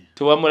yakabye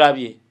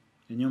tewamulabye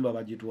enyumba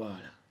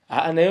bagitwala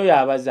nayo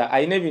yabaza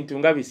ayina ebintu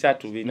nga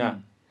 3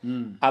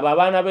 abo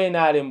abaana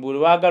b'enaale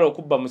mbulu baagala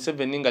okubba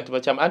Museveni nga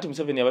tebachama anti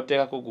Museveni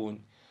yabateekako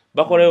gundi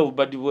bakoleyo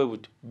obubadi bwe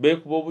buto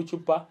beekuba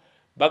obucupa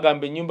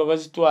bagamba ennyumba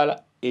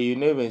bazitwala eyo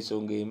nebe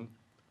ensonga emu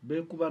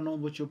beekuba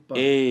n'obucupa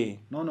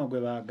nono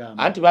gwe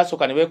bagamba anti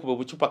basooka ne beekuba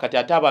obucupa kati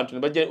ate abantu ne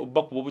bajja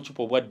bakuba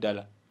obucupa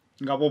obwaddala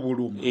nga bo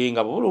buluma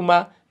nga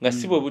buluma nga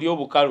si bwe buli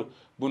obukalu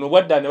buno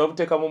obwaddala ne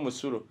babuteekamu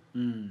omusulo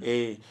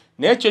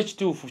n'ekyo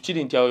ekituufu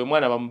kiri nti awo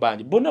omwana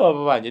bamubanje bonna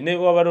baba banje ne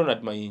waba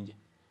Ronald Mayinja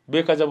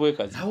bekaza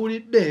bwekaza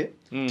nawulidde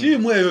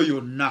tiimu eyo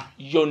yonna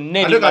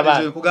eri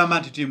baba kugamba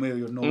nti tiimu eyo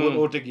yonna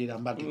otegeera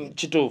mbadde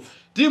kituufu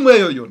tiimu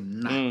eyo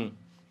yonna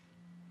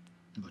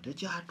mbote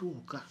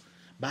kyatuuka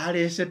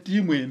baleese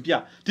tiimu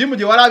empya tiimu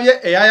gye walabye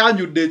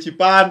eyayanjudde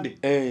ekipande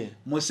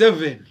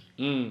Museveni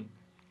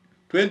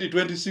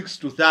 2026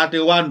 to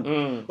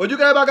 31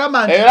 ojugala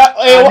bagamba nti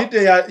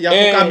anite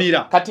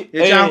yafukamira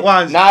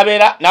ekyankwanzi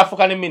nabeera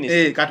nafuka ne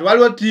minister kati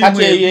waliwo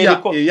tiimu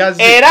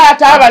eyazi era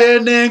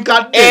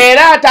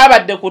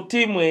atabadde ku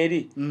tiimu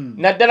eri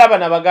naddala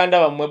bana baganda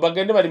bamwe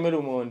bagende balime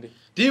lumonde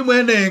tiimu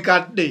eno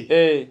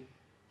enkadde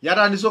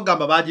yatandise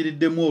okugamba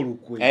bagiriddemu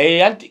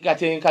olukwe anti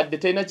kati enkadde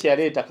terina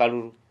kyeyaleeta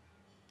kalulu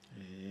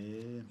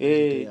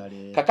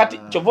kakati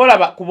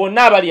kyovoolaba ku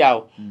bonna abali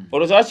awo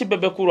olowooza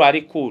Wakibebe kulu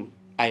ali kulu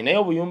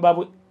ayinayo obuyumba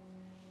bwe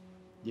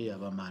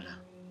yeyabamala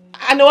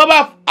ane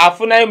waba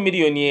afunayo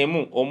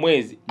 $1,000,000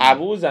 omwezi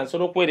abuuza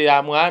nsobola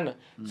okwerera mwana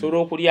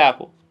nsobola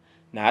okulyako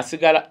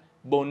n'asigala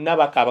bonna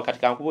bakaba kati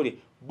kankubule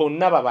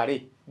bonna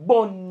babale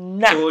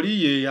bonna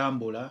oli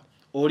yeyambula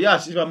oli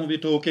asiba mu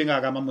bitooke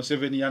ng'agamba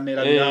Museveni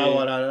yanerabira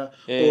awalala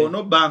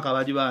ono banka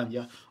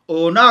bagibanja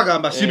ono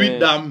agamba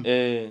sibiddamu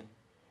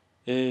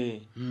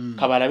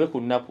kabalabe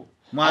ku nnaku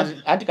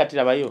anti kati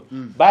labayo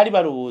baali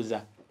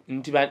balowooza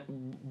nti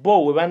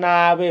bo we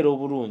banaabeera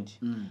obulungi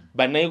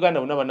bannayuganda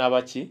bonna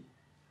banaabaki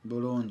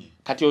bulungi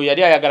kati oyo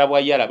yali ayagala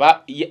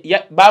bwayala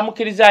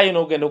bamukirizaayo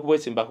n'ogenda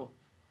okubwesimbako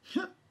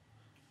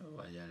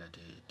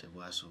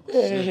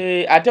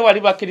ate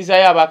wali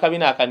bakirizaayo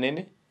abakabina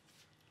akanene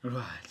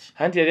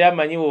anti yali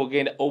amanyi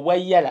woogenda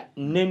obwayala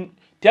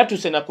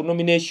tyatuuse na ku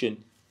nomination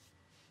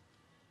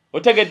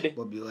otegedde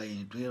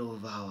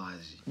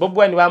Bobi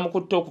Wine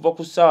bamukutte okuva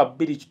ku ssaawa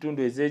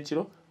 2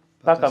 ez'ekiro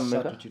paka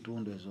mmeka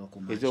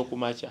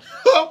ez'okumakya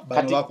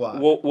kati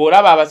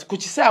wolaba ku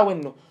kisaawe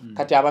nno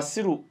kati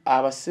abasiru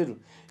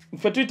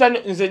ffe tuyita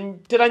nze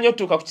ntera nnyo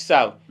otuuka ku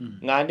kisaawe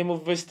nga ndi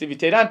mu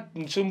festivity era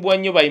nsumbwa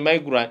nnyo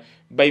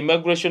by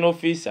immigration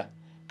officer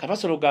kati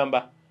basobola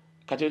ogamba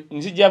kati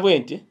nzijja bwe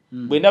nti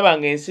bwe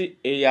ndabanga ensi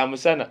ya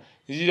musana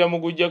nzijja mu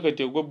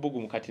gujjaketi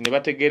ogw'ebbugumu kati ne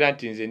bategeera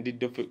nti nze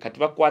ndidde kati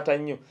bakwata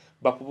nnyo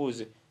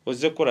bakubuuze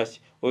ozze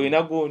kolaki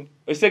oyina gundi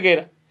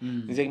osegeera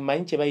nze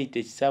mmanyi kye bayita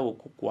ekisaawe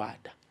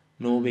okukwata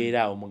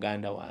n'obeera awo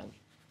muganda wange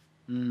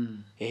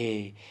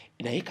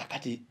naye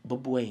kakati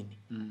Bobi Wine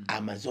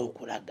amaze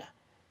okulaga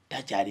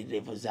takyali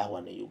level za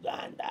wano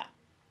Uganda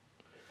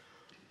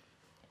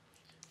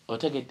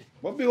otegedde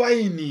Bobi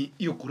Wine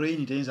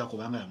Ukraine teyinza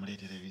kubanga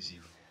yamuleetera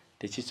ebizibu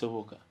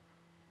tekisoboka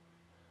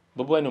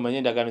Bobi Wine omanye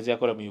endagaano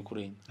zeyakola mu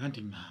Ukraine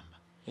anti ngamba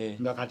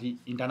nga kati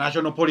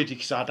international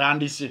politics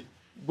atandise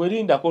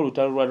bwerindako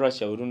olutalo lwa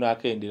Russia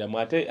olunakendera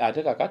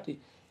ate kakati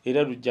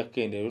era lujja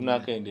kukendera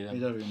lunakendera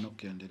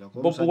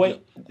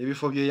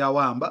ebifo bye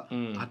yawamba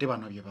ate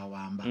bano bye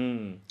bawamba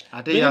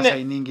ate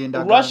yasayininga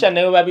endagaano Russia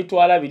nayo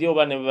babitwala biri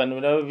oba ne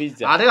bano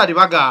biza ate kati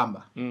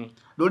bagamba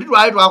luli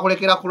twali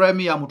twakolekera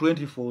Crimea mu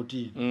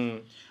 2014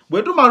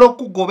 bwe tumala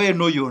okugoba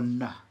eno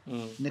yonna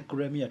ne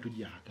Crimea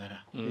tujagala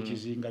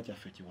ekizinga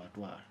kyaffe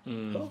kiwatwala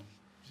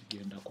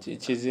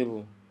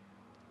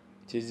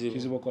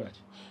kizibu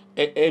kolaki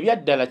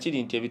ebyaddala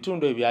kiri nti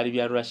ebitundu ebyali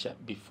bya Russia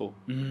before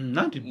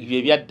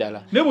bye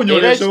byaddala ne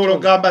bunyolo esobola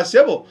ogamba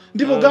sebo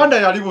ndi Buganda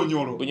yali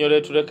bunyolo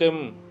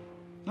etulekemu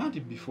nanti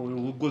before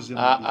ugoze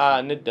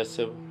nedda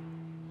sebo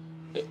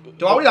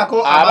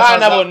tewawulirako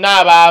abaana bonna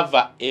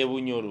abaava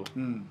ebunyolo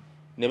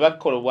ne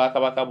bakola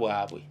obwakabaka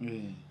bwabwe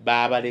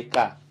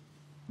babaleka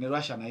ne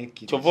Russia naye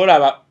kiri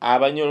kyovola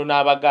abanyolo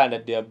n'abaganda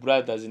their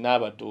brothers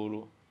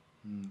n'abatoolo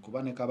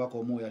kuba ne kabaka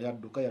omu yali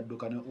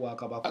yadduka ne wa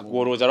kabaka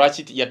olowooza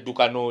lwaki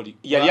yadduka n'oli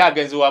yali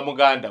agenzi wa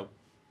muganda we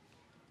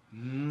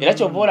era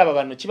kyova olaba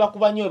bano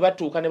kibakuba nnyo we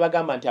batuuka ne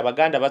bagamba nti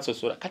abaganda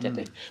basosola kati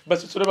ate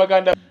basosole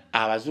baganda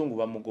abazungu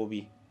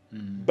bamugobye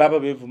baba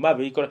bevuma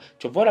beikola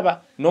kyova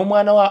olaba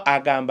n'omwana wa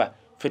agamba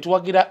ffe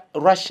tuwagira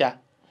Russia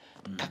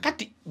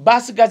kakati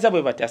basigaza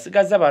bwe bati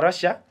asigaza ba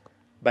Russia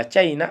ba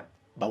China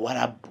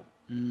bawarabu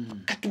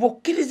kati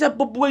bokkiriza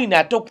Bobi Wine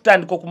ate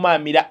okutandika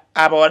okumaamira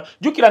abawala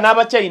jukira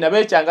n'aba China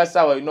beekyanga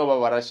saawa ino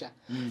ba Russia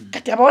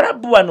kati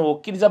abawarabu bano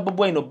bokkiriza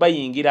Bobi Wine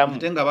bayingiramu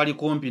ate nga bali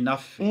kumpi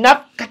naffe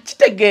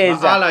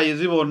kitegeeza ala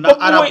yezibona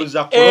Arabu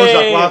za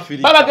kuloza kwa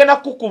Afrika babagenda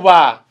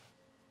kukuba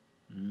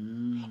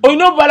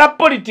oyina obala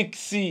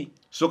politics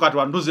so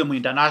katwanduze mu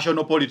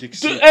international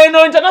politics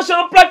no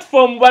international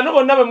platform bano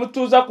bonna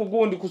bemutuuza ku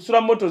gundi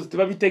kusula motors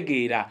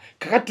tebabitegeera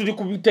kakati tuli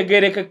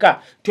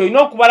kubitegeerekeka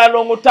toyina okubala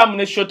long term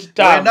ne short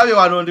term nabyo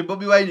wano ndi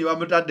Bobi Wine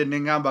bamutadde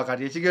n'engamba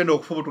kati ekigenda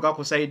okufubutuka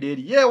ku side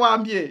eri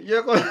yewambye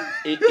yeko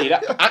era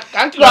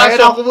kanti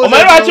lwaso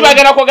omali lwaki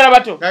bagenda kwogera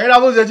bato kagera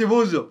buuza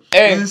ekibuuzo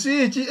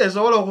ensi ki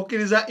esobola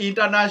okukkiriza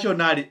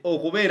internationally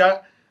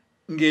okubeera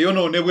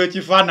ng'eyonoonebwa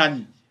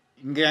ekifaananyi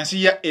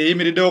ngensi ya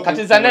eyimiriddewo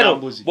kati zanero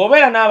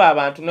bw'obeera n'abo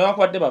abantu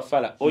newakwadde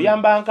bafala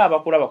oyambanka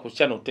abakulaba ku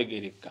channel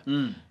otegereka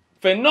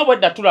ffenna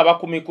obwedda tulaba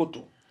ku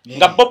mikutu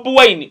nga Bobi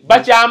Wine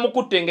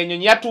bakyamukutte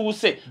ng'ennyonyi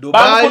yatuuse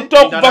bamukutte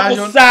okuva ku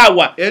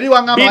ssaawa eri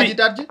wangamba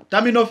bagitati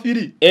terminal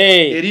 3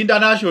 eri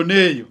international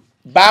eyo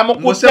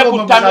bamukutte ku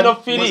terminal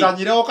 3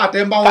 muzanyirewo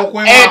katemba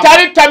w'okwema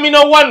tali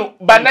terminal 1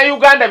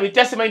 bannayuganda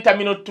bitya simanyi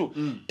terminal 2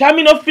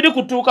 terminal 3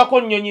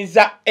 kutuukako nnyonyi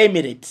za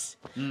Emirates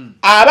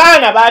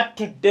abaana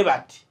batudde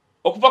bati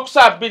okuva ku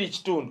saa 2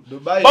 kitundu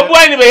Bobi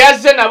Wine be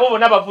yazze nabo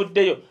bonna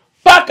bavuddeyo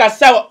paka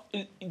sawa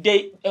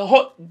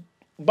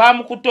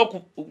bamukutte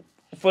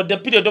for the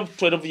period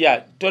of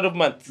 12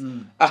 months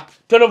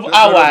 12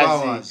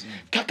 hours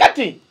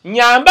kakati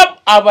nyamba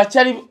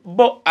abakyali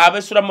bo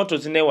abesula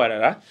motos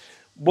newalala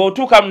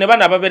bw'otuuka ne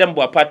bana ababeera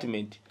mu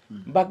apartment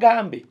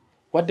bagambe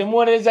wadde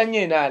muwolereza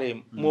nnyo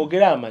NRM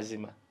mwogere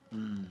amazima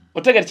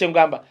otegere kye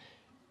mugamba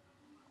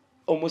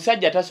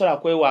omusajja tasobola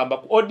kwewamba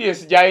ku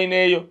audience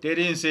gy'alinaeyo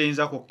teri nsi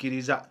eyinza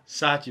kukkiriza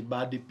search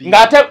bad people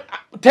ng'ate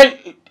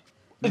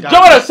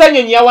jobola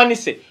sanyonyi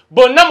yawanise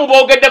bonna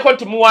muboogeddeko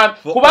nti muwambe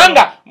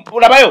kubanga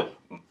olabayo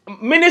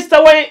minisita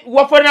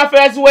wa foreign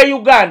affairs we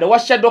Uganda wa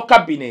shadow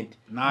cabinet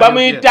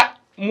bamuyita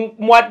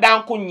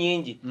mwaddanku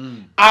nnyingi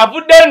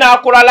avuddeyo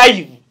n'akola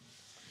live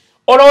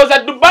olowooza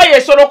Dubai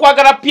esobola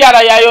okwagala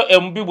pyara yaayo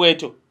emubi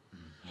bweto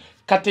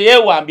kati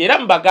yeewambye era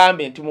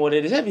mubagambe nti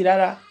muwolereze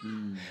birala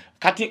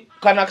kati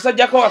kana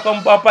akasajjako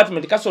akamu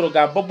apartment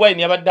kasologa Bobi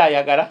Wine yabadde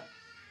ayagala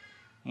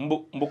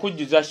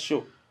mbukujjuza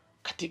show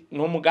kati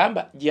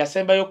n'omugamba gye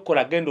yasembayo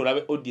okukola genda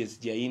olabe audience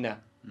gye yayina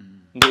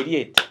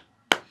ng'eryeta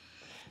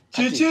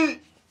kiki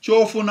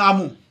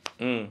kyofunamu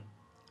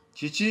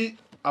kiki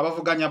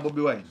abavuganya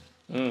Bobi Wine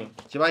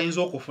kye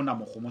bayinza okufuna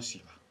mu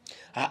kumusiba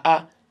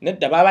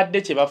nedda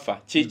babadde kye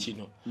bafa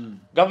kikino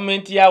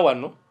gavumenti ya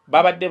wano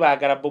babadde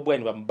baagala Bobi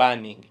Wine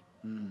bamubanning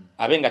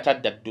abe nga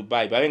tadda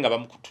Dubai babe nga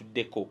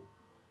bamukutuddeko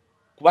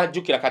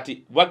kubajjukira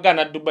kati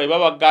bagana Dubai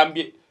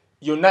babagambye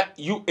yona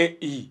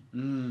UAE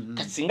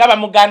kati singa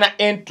bamugana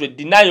entry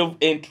deny of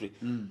entry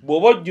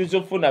bw'oba ojjuza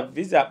ofuna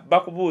visa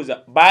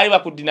bakubuuza baali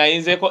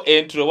bakudinayinzeeko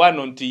entry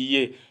wano nti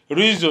ye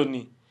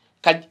reason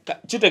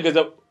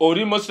kitegeeza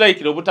oli most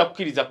likely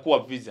obutakukkiriza kuwa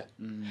visa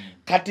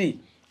kati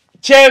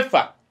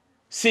kyefa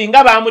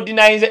singa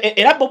bamudinayinze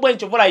era Bobi Wine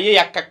kyovola ye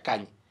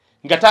yakkakkanye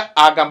nga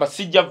agamba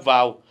sijja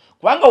vaawo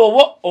kubanga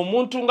wobo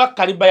omuntu nga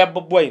kaliba ya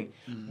Bobi Wine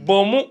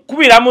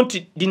bw'omukubiramu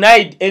nti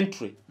denied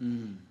entry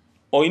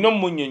oyina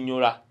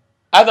omunnyonnyola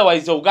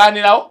otherwise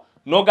ogaanirawo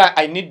noga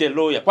I need a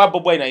lawyer kwa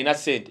Bobi Wine ayina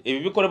sente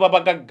ebyo bikolebwa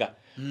bagagga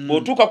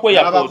bw'otuuka ku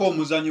airport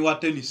omuzanyi wa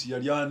tennis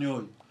yali ani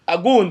oyo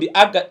agundi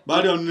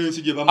bali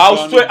onensi gye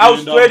bamugana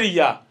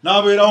Australia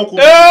n'abeerawo ku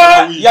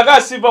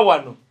yaga siva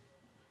wano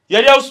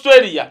yali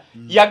Australia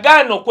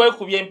yagaana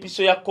okwekubya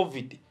empiso ya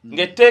COVID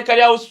ng'etteeka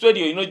lya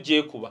Australia olina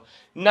gyekuba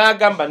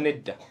n'agamba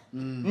nedda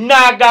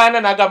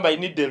n'agamba I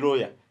need a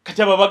lawyer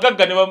kati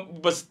ababagagga ne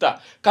basita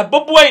kati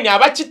Bobi Wine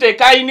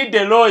abakiteeka I need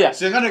a lawyer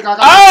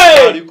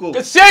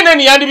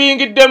CNN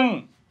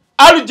yandibiyingiddemu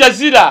Al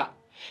Jazeera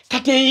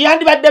kati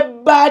yandibadde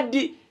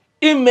bad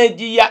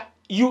image ya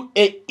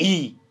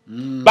UAE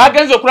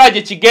bagenze okulaba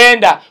gye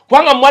kigenda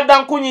kubanga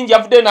mwaddanku nyingi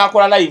yavudde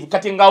n'akola live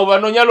kati nga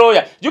banonya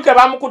lawyer juke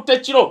bamukutte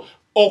kiro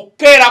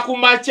okeera ku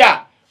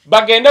makya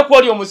bagende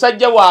kwoli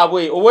omusajja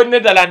waabwe owe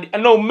Netherland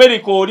no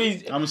America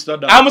oli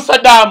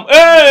Amsterdam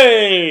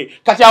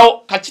kati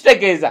awo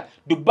kakitegeeza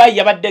Dubai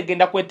yabadde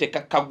genda kweteka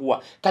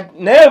kagwa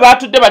naye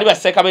batudde bali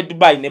baseeka be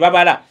Dubai ne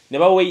babala ne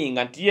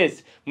baweyinga nti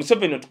yes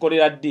Museveni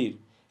tukolera deal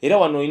era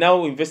wano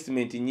olinawo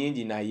investment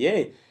nyingi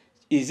naye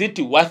is it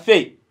worth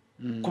it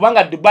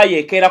kubanga Dubai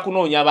ekeera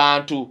kunoonya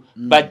abantu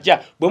bajja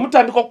bwe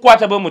mutandika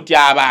okukwata bwe muti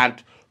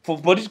abantu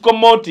for political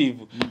motive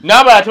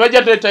n'abalala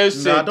tebajja tuleetayo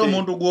ssente ate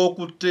omuntu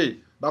gw'okutte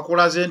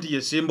bakulaze nti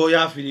yesimbo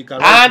ya Africa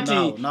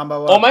anti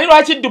omanyi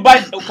lwaki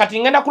Dubai kati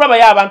ngenda kulaba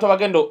ya abantu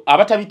abagendo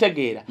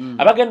abatabitegeera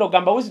abagendo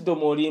gamba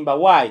Wisdom olimba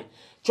why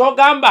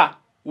kyogamba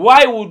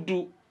why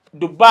would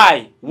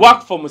Dubai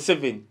work for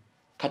Museveni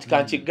kati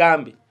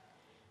kankigambe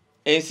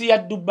ensi ya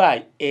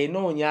Dubai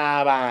enoonya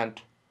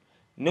abantu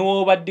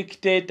n'oba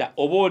dictator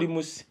oba oli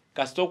musi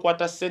kasito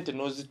okwata ssente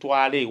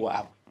n'ozitwala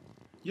ewaabwe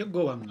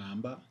yego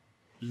wangamba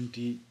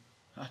nti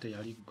ate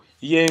yaligwe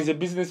yenze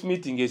business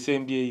meeting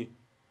esembyeyo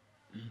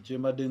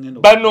Chembadde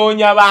ngendo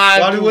banoonya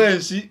bantu waliwo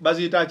ensi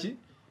baziyita ki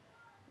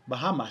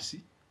Bahamas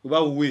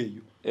oba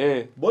uweeyo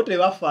bote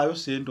bafaayo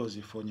sente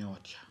ozifunye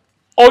otya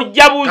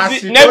ojja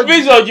buzi ne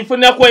visa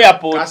ogifuna ku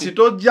airport kasi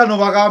tojja no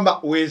bagamba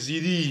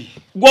weziri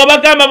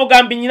gw'obagamba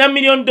bugambi nyina $1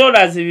 million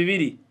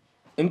 2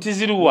 nti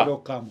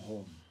ziruwa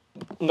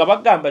nga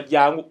bagamba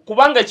jangu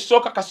kubanga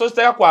ekisooka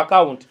kasositeka ku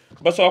account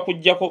basobola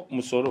kujjako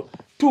musolo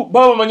tu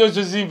baba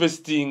manyozo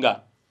zinvestinga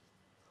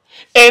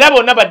era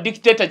bonna ba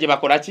dictator gye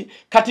bakola ki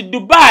kati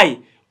Dubai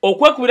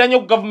okwekubira nnyo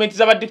government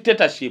za ba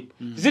dictatorship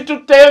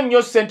zitutteyo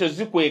nnyo sente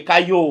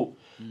zikwekayo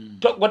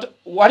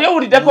wali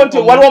owuliddeko nti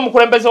waliwo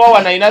omukulembeze wa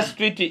Wanaina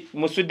Street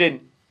mu Sweden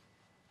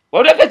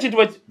wawulako ekintu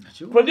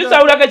producer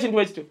awulako ekintu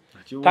ekito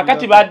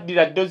kakati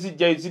baddira dozi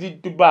zijjayo ziri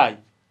Dubai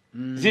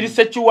ziri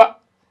sekiwa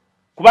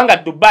kubanga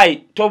Dubai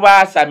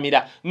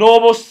tobaasamira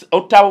n'oba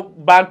otta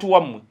bantu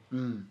wammwe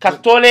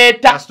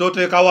kasitoleeta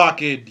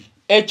wakedi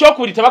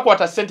ekyokubiri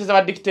tebakwata sente za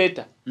ba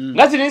dictator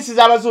nga ziri nsi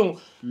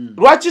z'abazungu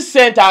lwaki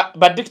sente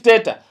ba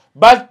dictator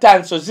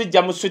batanso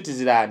zijja mu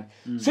Switzerland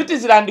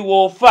Switzerland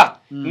wofa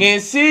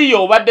ng'ensi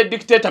yo obadde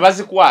dictator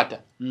bazikwata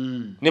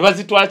ne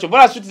bazitwala kyo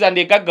bola Switzerland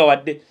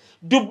egaggawadde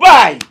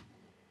Dubai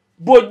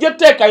bw'ojja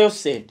teekayo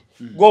sente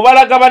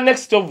g'obalaga ba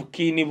next of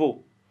kin bo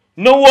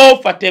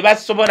n'owofa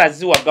tebasobola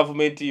ziwa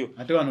government yo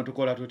ate wano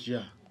tukola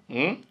tutya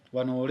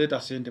wano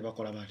oleta sente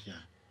bakola batya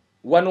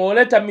wano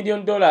oleta $1 million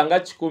nga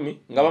 10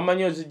 nga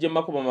bamanyi ozijje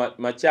makuba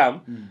machamu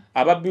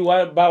ababbi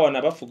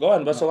bawana bafuga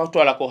wano basoka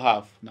kutwalako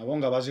half nabo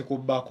nga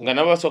bazikubbako nga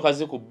nabo basoka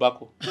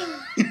zikubbako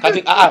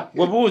kati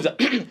gwe buuza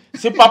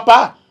si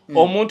papa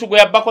omuntu gwe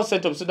yabbako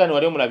sente mu Sudan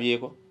wali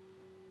omulabyeko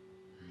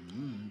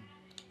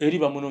eri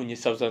bamunoonye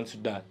Southern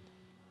Sudan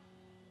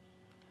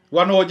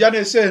wano ojja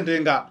ne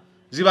sente nga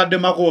zibadde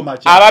makoma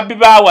ki ababbi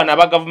bawana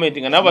aba government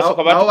nga nabo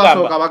basoka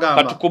batugamba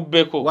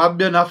katukubbeko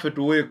wabbe naffe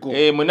tuweeko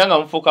mwenanga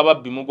mufuuka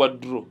babbi mugwa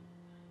draw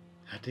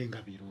ate nga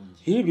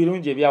birungi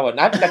birungi ebyawa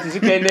nati kati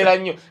zikendera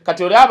nnyo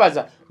kati oli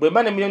abaza bwe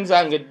mba ne millions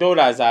zange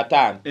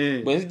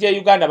 $5 bwe nzija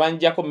Uganda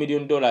banjjako $1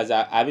 million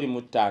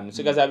 25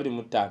 sigaza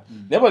 25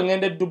 naye bwe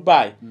ngende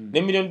Dubai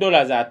ne $1 million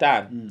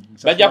 5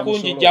 bajja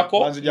kunjijjako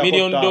 $1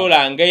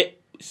 million nge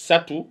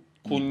 3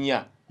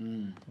 kunya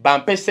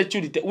bampe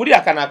security uli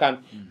akana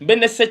akantu mbe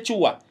ne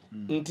secure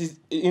nti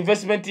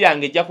investment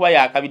yange ejja kuba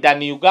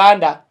yakabitani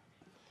Uganda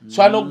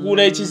swano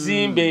gula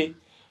ekizimbe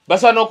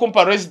basano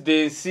kumpa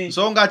residence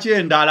nsonga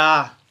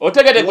kyendala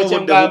otegede ko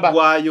kyengamba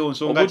gwayo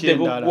nsonga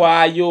kyendala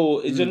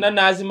gwayo izo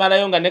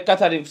nazimalayo nga ne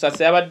Catherine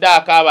kusasa yabadde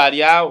akaba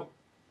ali awo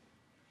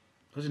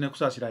tozi ne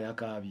kusasira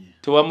yakabye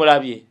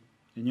tuwamulabye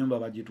enyumba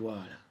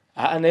bagitwala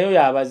nayo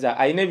yabaza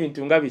ayine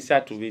ebintu nga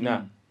 3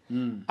 bina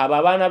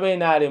abaana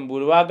b'enaale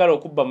mbulu baagala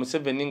okubba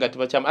Museveni nga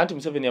tibachama anti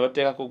Museveni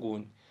yabateekako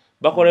guuni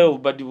bakolayo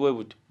obubadi bwe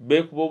buti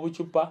beekuba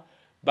obucupa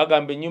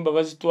bagamba ennyumba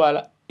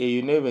bazitwala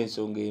eyo nayo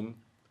b'ensonga emu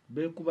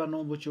beekuba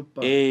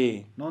n'obucupa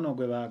nono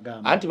gwe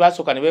bagamba anti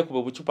basooka ne beekuba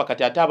obucupa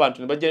kati ate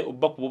abantu ne bajja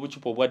bakuba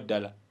obucupa obwa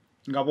ddala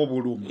nga bo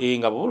buluma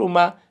nga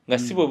buluma nga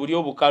si bwe buli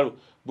obukalu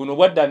buno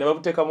obwa ddala ne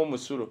babuteekamu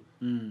omusulo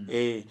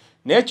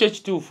naye ekyo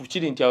ekituufu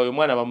kiri nti awo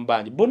omwana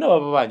bamubanje bonna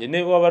baba banje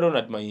ne waba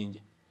Ronald Mayinja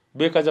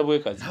bekaza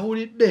bwekaza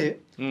nawulidde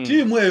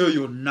tiimu eyo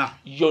yonna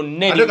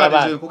eri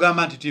baba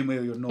kugamba nti tiimu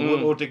eyo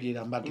yonna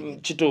otegeera mbati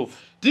kituufu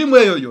tiimu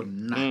eyo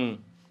yonna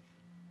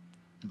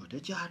mbote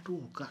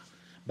kyatuuka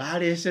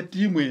baleese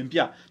tiimu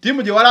empya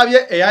tiimu gye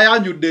walabye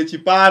eyayanjudde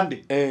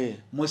ekipande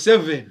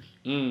Museveni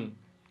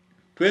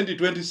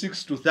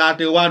 2026 to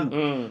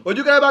 31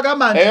 ojukira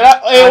bagamba nti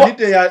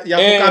anite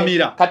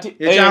yafukamira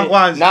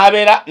ekyankwanzi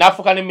nabeera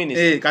nafuka ne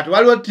minister kati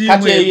waliwo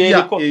tiimu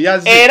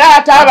eyazi era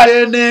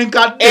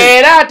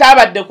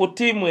atabadde ku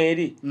tiimu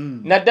eri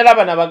naddala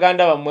bana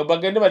baganda bamwe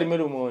bagende balime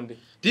lumonde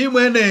tiimu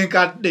eno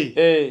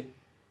enkadde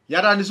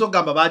yatandise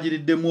okugamba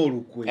bagiriddemu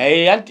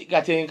olukwe anti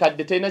kati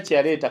enkadde terina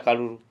kyeyaleeta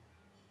kalulu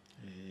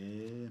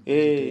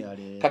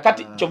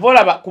kakati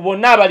kyovolaba ku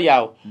bonna abali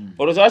awo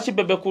olowooza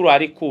wakibebekulu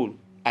ali kulu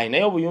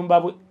ayinayo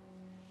obuyumba bwe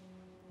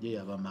ye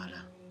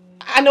yabamala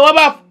ane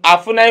waba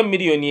afunayo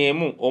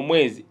 $1,000,000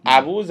 omwezi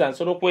abuuza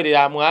nsobola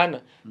okwerera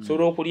mwana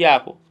nsobola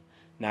okulyako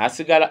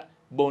n'asigala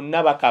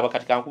bonna bakaba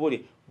kati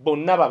kankubulye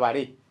bonna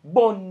babale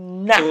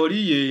bonna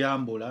oli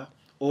yeyambula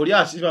oli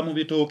asiba mu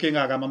bitooke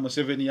ng'agamba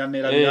Museveni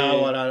yannerabira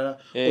awalala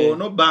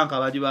ono banka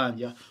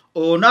bagibanja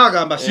ono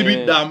agamba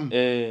sibiddamu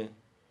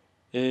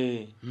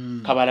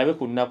kabalabe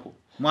ku nnaku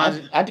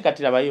anti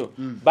kati labayo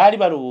baali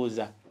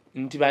balowooza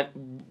nti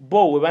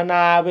bo we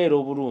banaabeera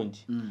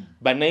obulungi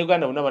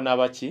bannayuganda bonna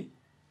banaabaki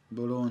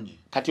bulungi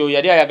kati oyo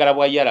yali ayagala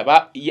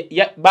bwayala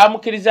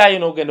bamukirizaayo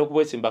n'ogenda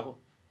okubwesimbako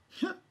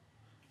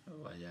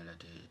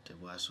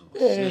waso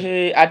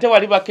ate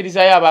wali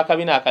bakkirizayo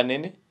abakabina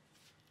akanene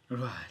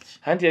lwaki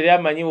anti yali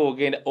amanyi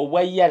woogenda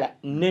obwayala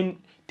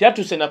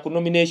teyatuse na ku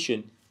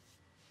nomination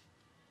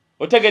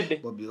otegedde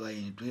Bobi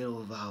Wine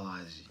 12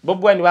 hours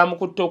Bobi Wine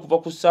bamukutte okuva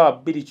ku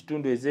ssaawa 2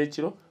 kitundu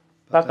ez'ekiro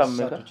paka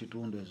mmeka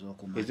kitundu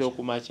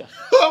ez'okumakya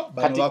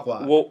kati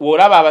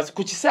w'olaba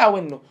ku kisaawe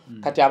enno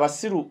kati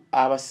abasiru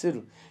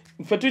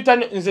ffe tuyita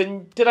nze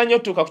ntera nnyo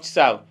otuuka ku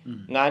kisaawe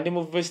nga ndi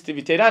mu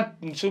festivity era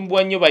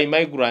nsumbuwa nnyo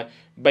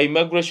by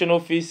immigration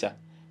officer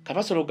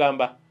kabasolo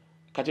ogamba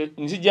kati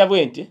nzijja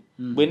bwe nti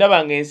bwe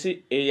ndabanga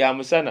ensi ya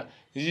musana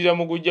nzira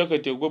mu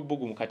gujjaketi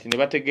ogw'ebbugumu kati ne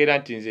bategeera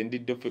nti nze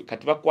ndidde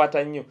kati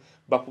bakwata nnyo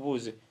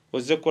bakubuuze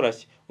ozze kukola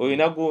ki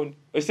olina gundi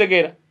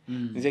osegeera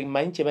nze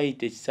mmanyi kye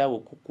bayita ekisaawe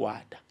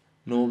okukwata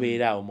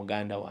n'obeera awo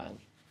muganda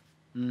wange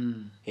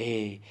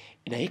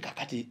naye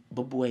kakati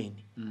Bobi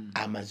Wine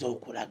amaze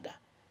okulaga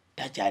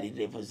takyali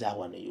level za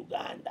wano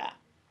Uganda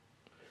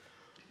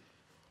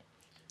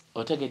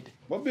otegedde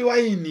Bobi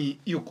Wine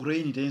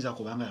Ukraine teyinza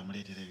kubanga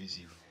yamuleetera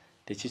ebizibu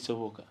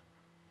tekisoboka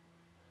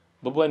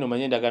Bobi Wine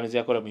omanye endagaano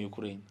zeyakola mu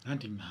Ukraine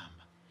anti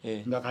ngamba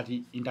nga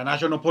kati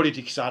international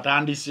politics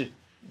atandise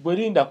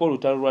bwerindako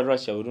olutalo lwa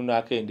Russia we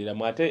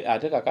lunaakenderamu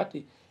ate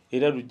kakati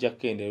era lujja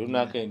kukendera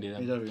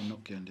lunaakenderamu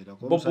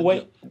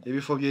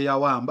ebifo bye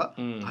yawamba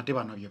ate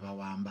bano bye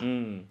bawamba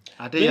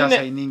ate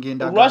yasayininga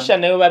endagaano Russia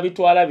nayo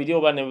babitwala biri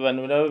oba ne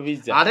bano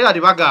babiza ate kati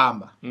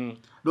bagamba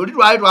luli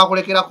twali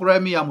twakolekera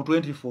Crimea mu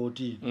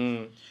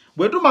 2014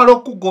 bwe tumala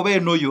okugoba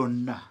eno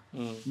yonna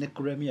ne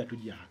Crimea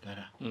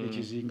tujagala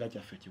ekizinga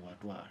kyaffe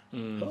kiwatwala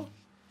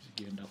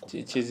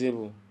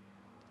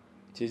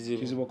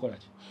kizibu kola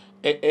ki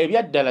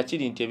ebyaddala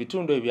kiri nti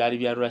ebitundu ebyali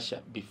bya Russia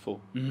before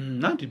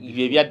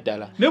bye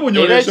byaddala ne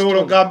bunyolo esobola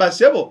ogamba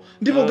sebo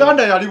ndi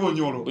Buganda yali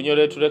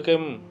bunyolo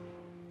tulekemu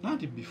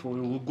nanti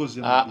before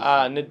ugoze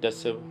nedda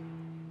sebo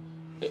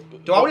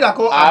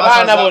tewabulako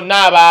abaana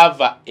bonna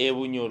abaava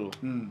ebunyolo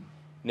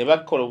ne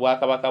bakola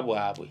obwakabaka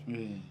bwabwe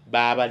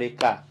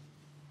baabaleka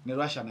ne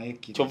Russia naye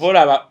kiri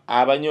kyova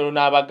abanyolo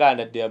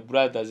n'abaganda their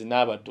brothers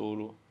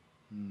n'abatoolo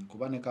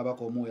kuba ne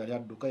kabaka omu yali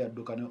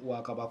yadduka ne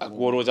wakabaka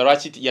agwolooza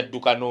lwaki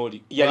yadduka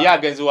n'oli yali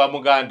agenzi wa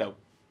muganda we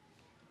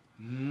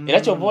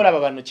era kyova olaba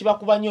bano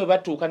kibakuba nnyo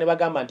batuuka ne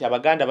bagamba nti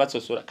abaganda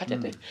basosola kati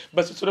ate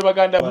basosola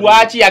baganda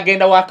lwaki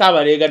yagenda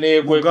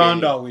wakabaleega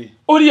muganda we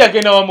oli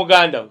yagenda wa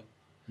muganda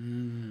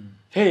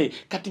we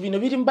kati bino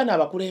birimu bana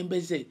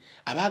abakulembeze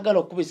abaagala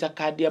okubisa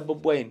kaadi ya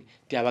Bobi Wine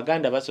nti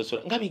abaganda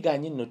basosola nga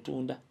biganye nno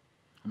tunda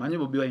amanyi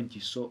Bobi Wine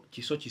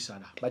kiso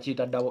kisala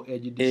bakiyita double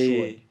edged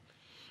sword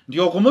ndi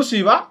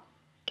okumusiba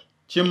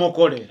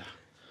kimukolera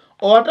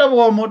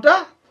owatabwa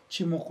omuta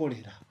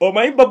kimukolera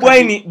omanyi Bobi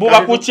Wine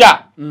buba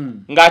kucha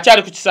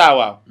ng'akyali ku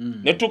kisaawa awo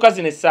ne tuuka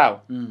zino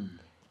essaawa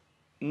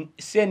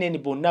CNN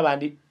bonna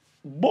bandi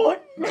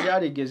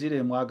yali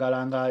gezire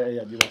mwagalanga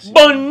yagibasi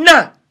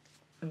bonna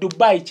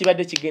Dubai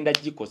kibadde kigenda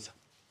gikosa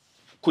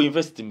ku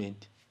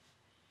investment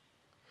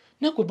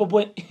nakwe Bobi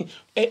Wine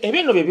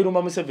ebintu bye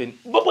biruma Museveni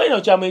Bobi Wine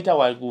okyamuyita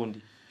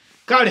wagundi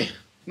kale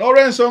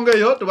n'olw'ensonga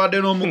eyo tubadde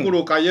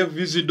n'omukulu kaye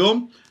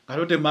Ziizino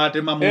kalote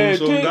matema mu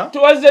nsonga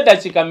tuwaze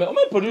dakika me omu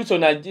producer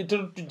na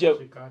tujje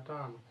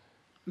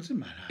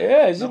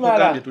zimala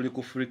zimala tuli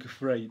ku Freak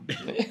Friday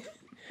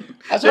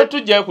aso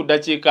tujje ku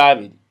dakika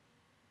 2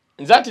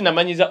 nzati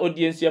namanyiza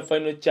audience ya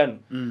final channel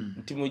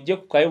nti mujje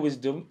ku Kaye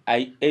Wisdom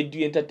I edu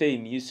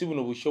entertain yusibu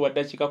no busho wa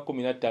dakika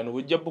 15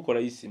 bujja bukola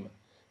isima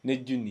ne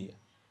junior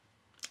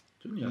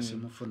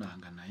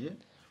simufunanga naye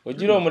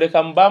ojiro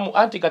omuleka mbamu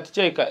anti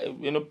katicheka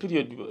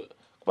period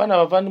kubana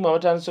abavandimwe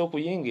abatandise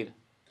okuyingira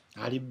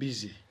ali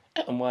busy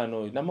omwana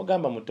oyo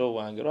namugamba muto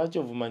wange lwaki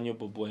ovuma nnyo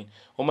Bobi Wine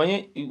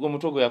omanye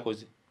omuto gwe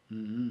yakoze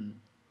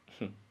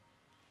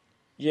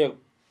ye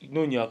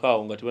nonya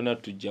akawo nga tibana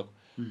tujjako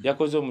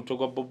yakoze omuto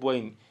gwa Bobi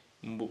Wine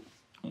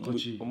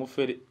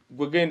omufere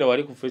gwe genda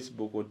wali ku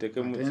Facebook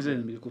oteke mu nze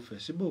mbili ku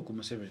Facebook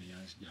Museveni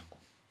yanzijako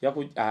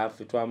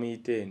ffe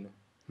twamuyita eno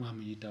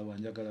mwamuyita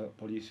wanjagala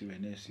poliisi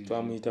wenesi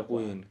twamuyita ku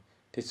eno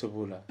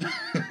tesobola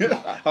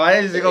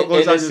abayizika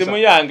koza simu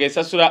yange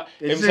esasula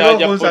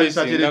emisaaja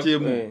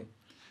poliisi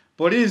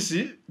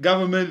poliisi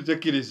government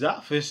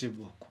tekiriza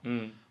Facebook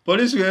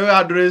poliisi wewe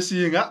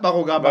addressinga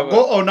bakugamba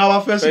go on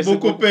our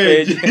Facebook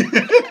page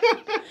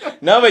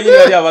nawe nyine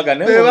bali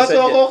abagane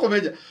basoko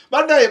kumeja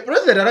badaye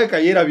president alika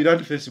yera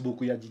birantu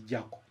Facebook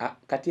yagijjako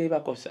kati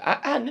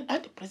ebakosa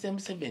anti president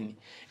Museveni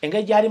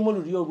engaji ali mu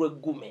lulyo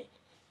lweggume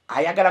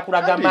ayagala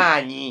kulaga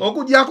maanyi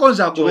okujjako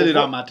nza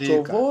goberera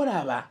amateeka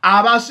tovolaba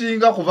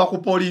abasinga kuva ku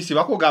poliisi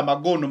bakugamba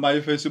go on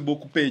my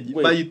Facebook page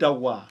bayita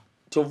wa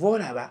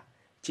tovolaba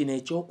kino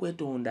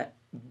ekyokwetonda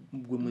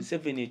gwe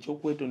Museveni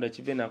ekyokwetonda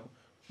kivenako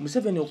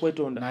Museveni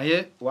okwetonda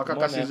naye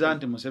wakakasiza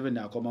nti Museveni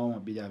akomawo mu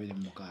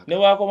 2026 ne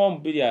wakoma mu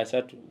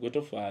 2023 gwe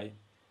tofaayo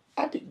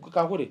ati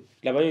kakule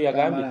labayo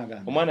yagambye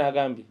omwana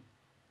yagambye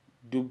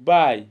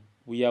Dubai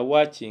we are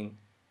watching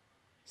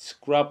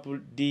scrap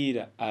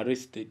dealer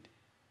arrested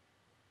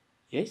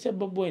yayise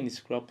Bobi Wine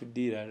scrap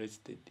dealer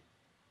arrested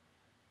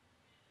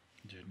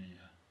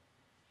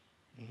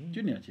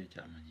Junior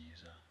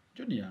kyekyamanyiriza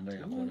Junior nga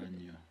yakola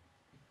nnyo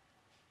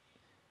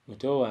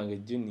muto wange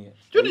Junior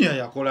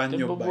yakola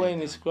nnyo Bobi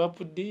Wine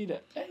scrap dealer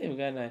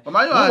mugana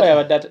Omanyi Muba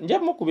ya data nja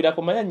mukubira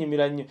ko manya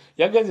nyimira nnyo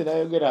yagenze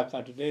nayogera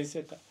akantu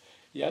neseka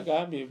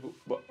yagambye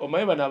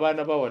omanyi bana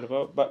abaana bawana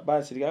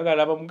basirika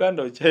agalaba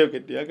muganda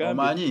okyayogedde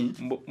yagambye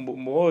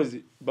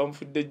muhozi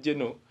bamufudde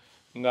jeno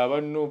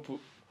ng'aba Nuupu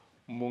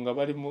nga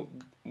bali mu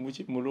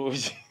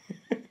looji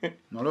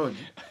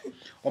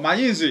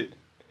omanyi nze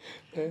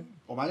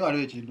omanyi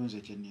waliwo ekintu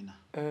nze kyennina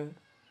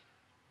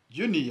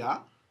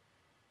Junior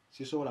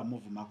sisobola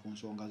muvuma ku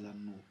nsonga za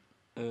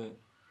Nuupu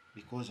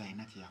because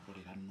ayina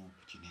kyeyakolera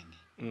Nuupu kinene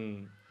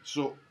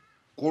so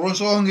ku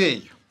nsonga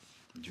eyo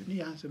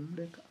Junior nze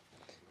muleka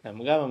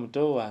namugamba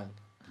muto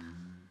wange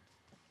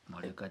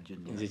muleka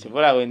Junior nze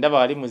kivola we ndaba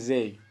wali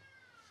muzeeyo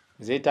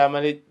muzeeyi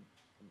tamale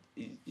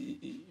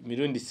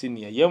mirundi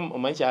senior ye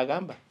omanyi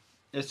kyagamba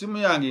esimu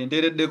yange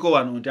nteereddeko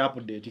wano nti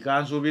update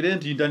kansuubire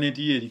nti internet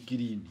ye eri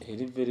clean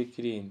eri very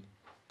clean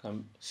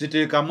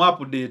siteekamu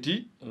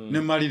update ne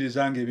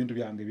mmaliriza ng'ebintu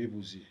byange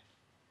bibuze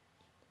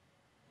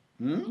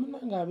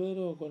munange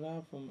abeera okwo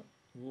naafuma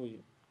buuyo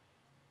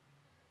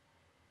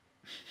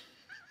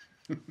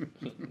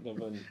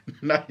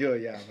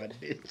nayo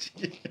yabadde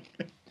ki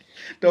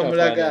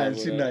tomulaga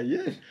nsi naye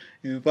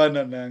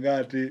enfaanana nga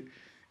ate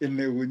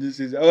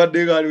enneewunyisiza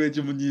awadde nga waliwo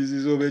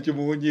ekimunyiisiza oba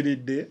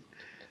ekimuwunyiridde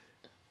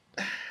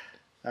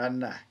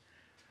anna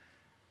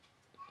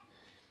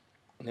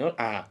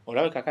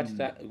olabe kakati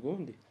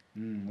gundi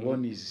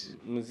wonizi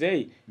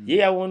muzeeyi ye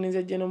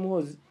yawonize General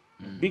Muhoozi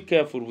be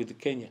careful with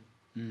Kenya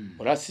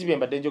olaba sibye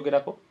mbadde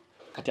njogerako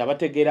kati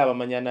abategeera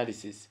abamanya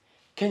analysis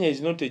Kenya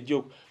is not a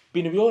joke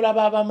bino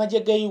byolaba abamagye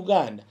ge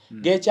Uganda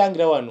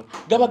gekyangira wano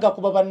gaba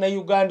gakuba banna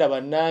Uganda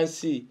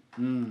bannansi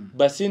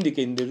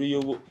basindike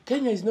nderuyobo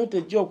Kenya is not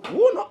a joke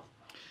wuno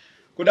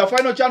kuda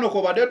final channel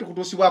ko badde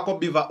tukutusibwako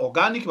biva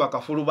organic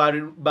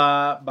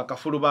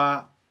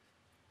bakafuluba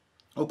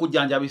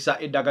okujjanjabisa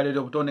eddagala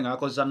ly'obutonde nga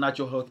bakozesa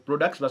natural health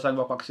products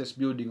basangibwa ku Access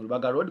Building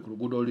Lubaga Road ku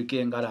luguudo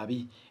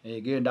olukengalabi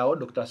gendawo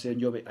Dr.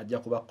 Senjobe ajja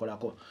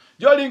kubakolako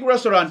Joling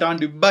Restaurant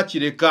and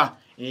Bachireka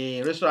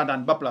Restaurant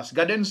and Bar Plus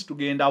Gardens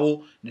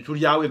tugendawo ne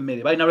tulyawo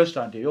emmere balina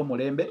restaurant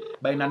ey'omulembe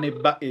balina ne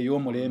bar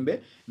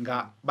ey'omulembe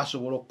nga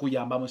basobola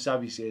okuyamba mu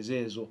services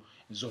ezo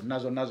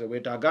zonna ze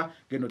wetaaga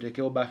gendo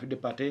tekewo birthday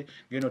party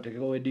gendo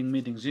tekewo wedding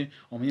meetings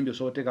omuyimbi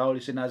osobola oteekawo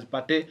listeners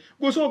party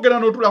gusoogera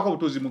n'otulako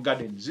butuzi mu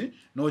gardens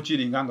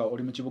n'okiringa nga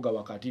oli mu kibuga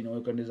wakati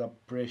n'owekendeza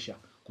pressure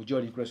ku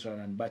Joling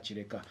Restaurant and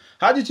Bachireka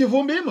Haji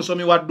Kivumbi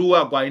musomi wa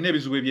dduwa gwalina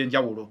ebizibu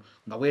ebyenjawulo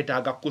nga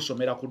weetaaga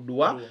kusomera ku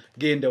dduwa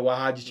gende wa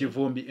Haji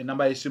Kivumbi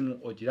enamba y'essimu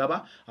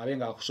ogiraba abe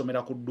nga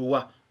akusomera ku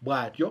dduwa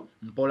bw'atyo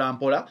mpola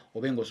mpola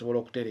obe ng'osobola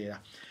okutereera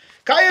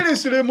Kayiri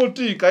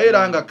Sirimuti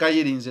kayera nga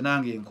Kayiri nze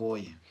nange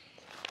nkooye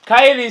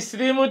Kayiri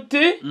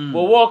Sirimuti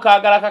bw'oba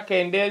okaagala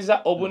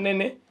kakendeeza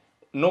obunene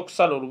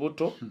n'okusala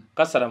olubuto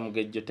kasala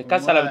mugejjo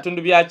tekasala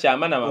bitundu bya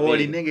kyama na mabeere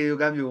olina engeri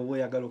ogambye oba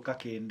oyagala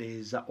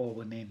okakendeeza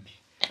obunene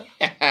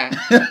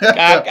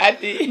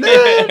kakati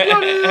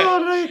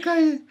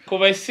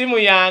kuba essimu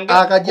yange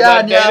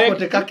akajaani ako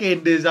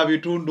tekakendeeza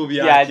bitundu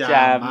bya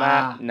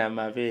kyama na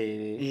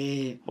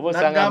mabeere oba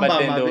osanga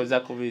mbadde ndowooza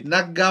ku bintu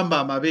nagamba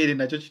amabeere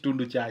nakyo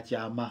kitundu kya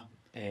kyama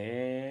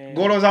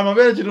golooza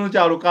amabeere kitundu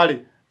kya lukale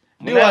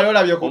niwali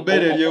olabye ku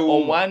bbeere eryewuuma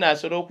omwana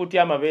asobola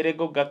okutya amabeere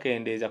go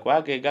gakendeeza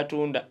kubanga ge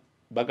gatunda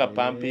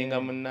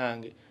bagapampinga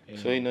munnange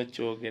so ino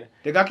kyogera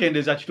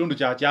tegakendeeza kitundu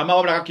kya kyama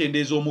wabula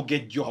gakendeeza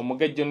omugejjo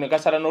ne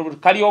gasala n'olubuto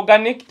kali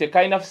organic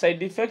tekalina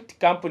side effect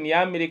company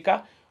ya America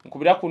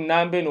nkubira ku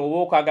nnamba eno oba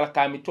okaagala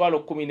ka mitwalo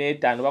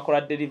 15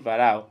 bakola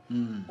delivery awo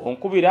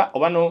onkubira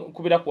oba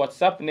nkubira ku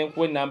WhatsApp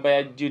nenkuwa ennamba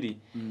ya Judy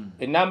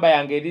ennamba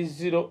yange eri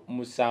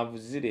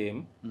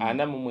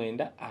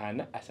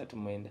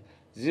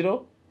 07049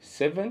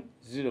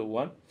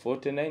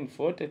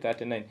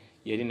 701494039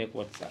 yeri ne ku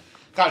WhatsApp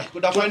kale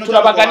kudafanya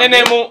tulabagane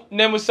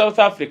ne mu South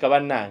Africa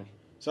bannange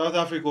South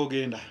Africa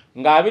ogenda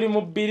nga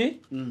 22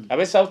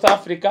 abe South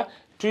Africa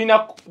tuina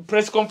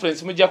press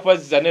conference mujja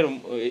kubaziza ne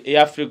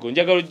Africa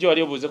njagala ojjo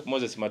wali obuze ku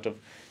Moses Matovu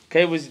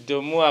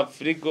Kuyimba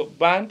Africa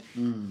band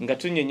nga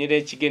tunyenyera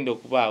ekigendo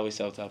okubaawe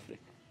South Africa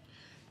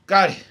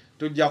kale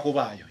tujja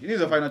kubaayo it is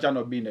the final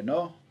channel binde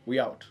no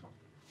we out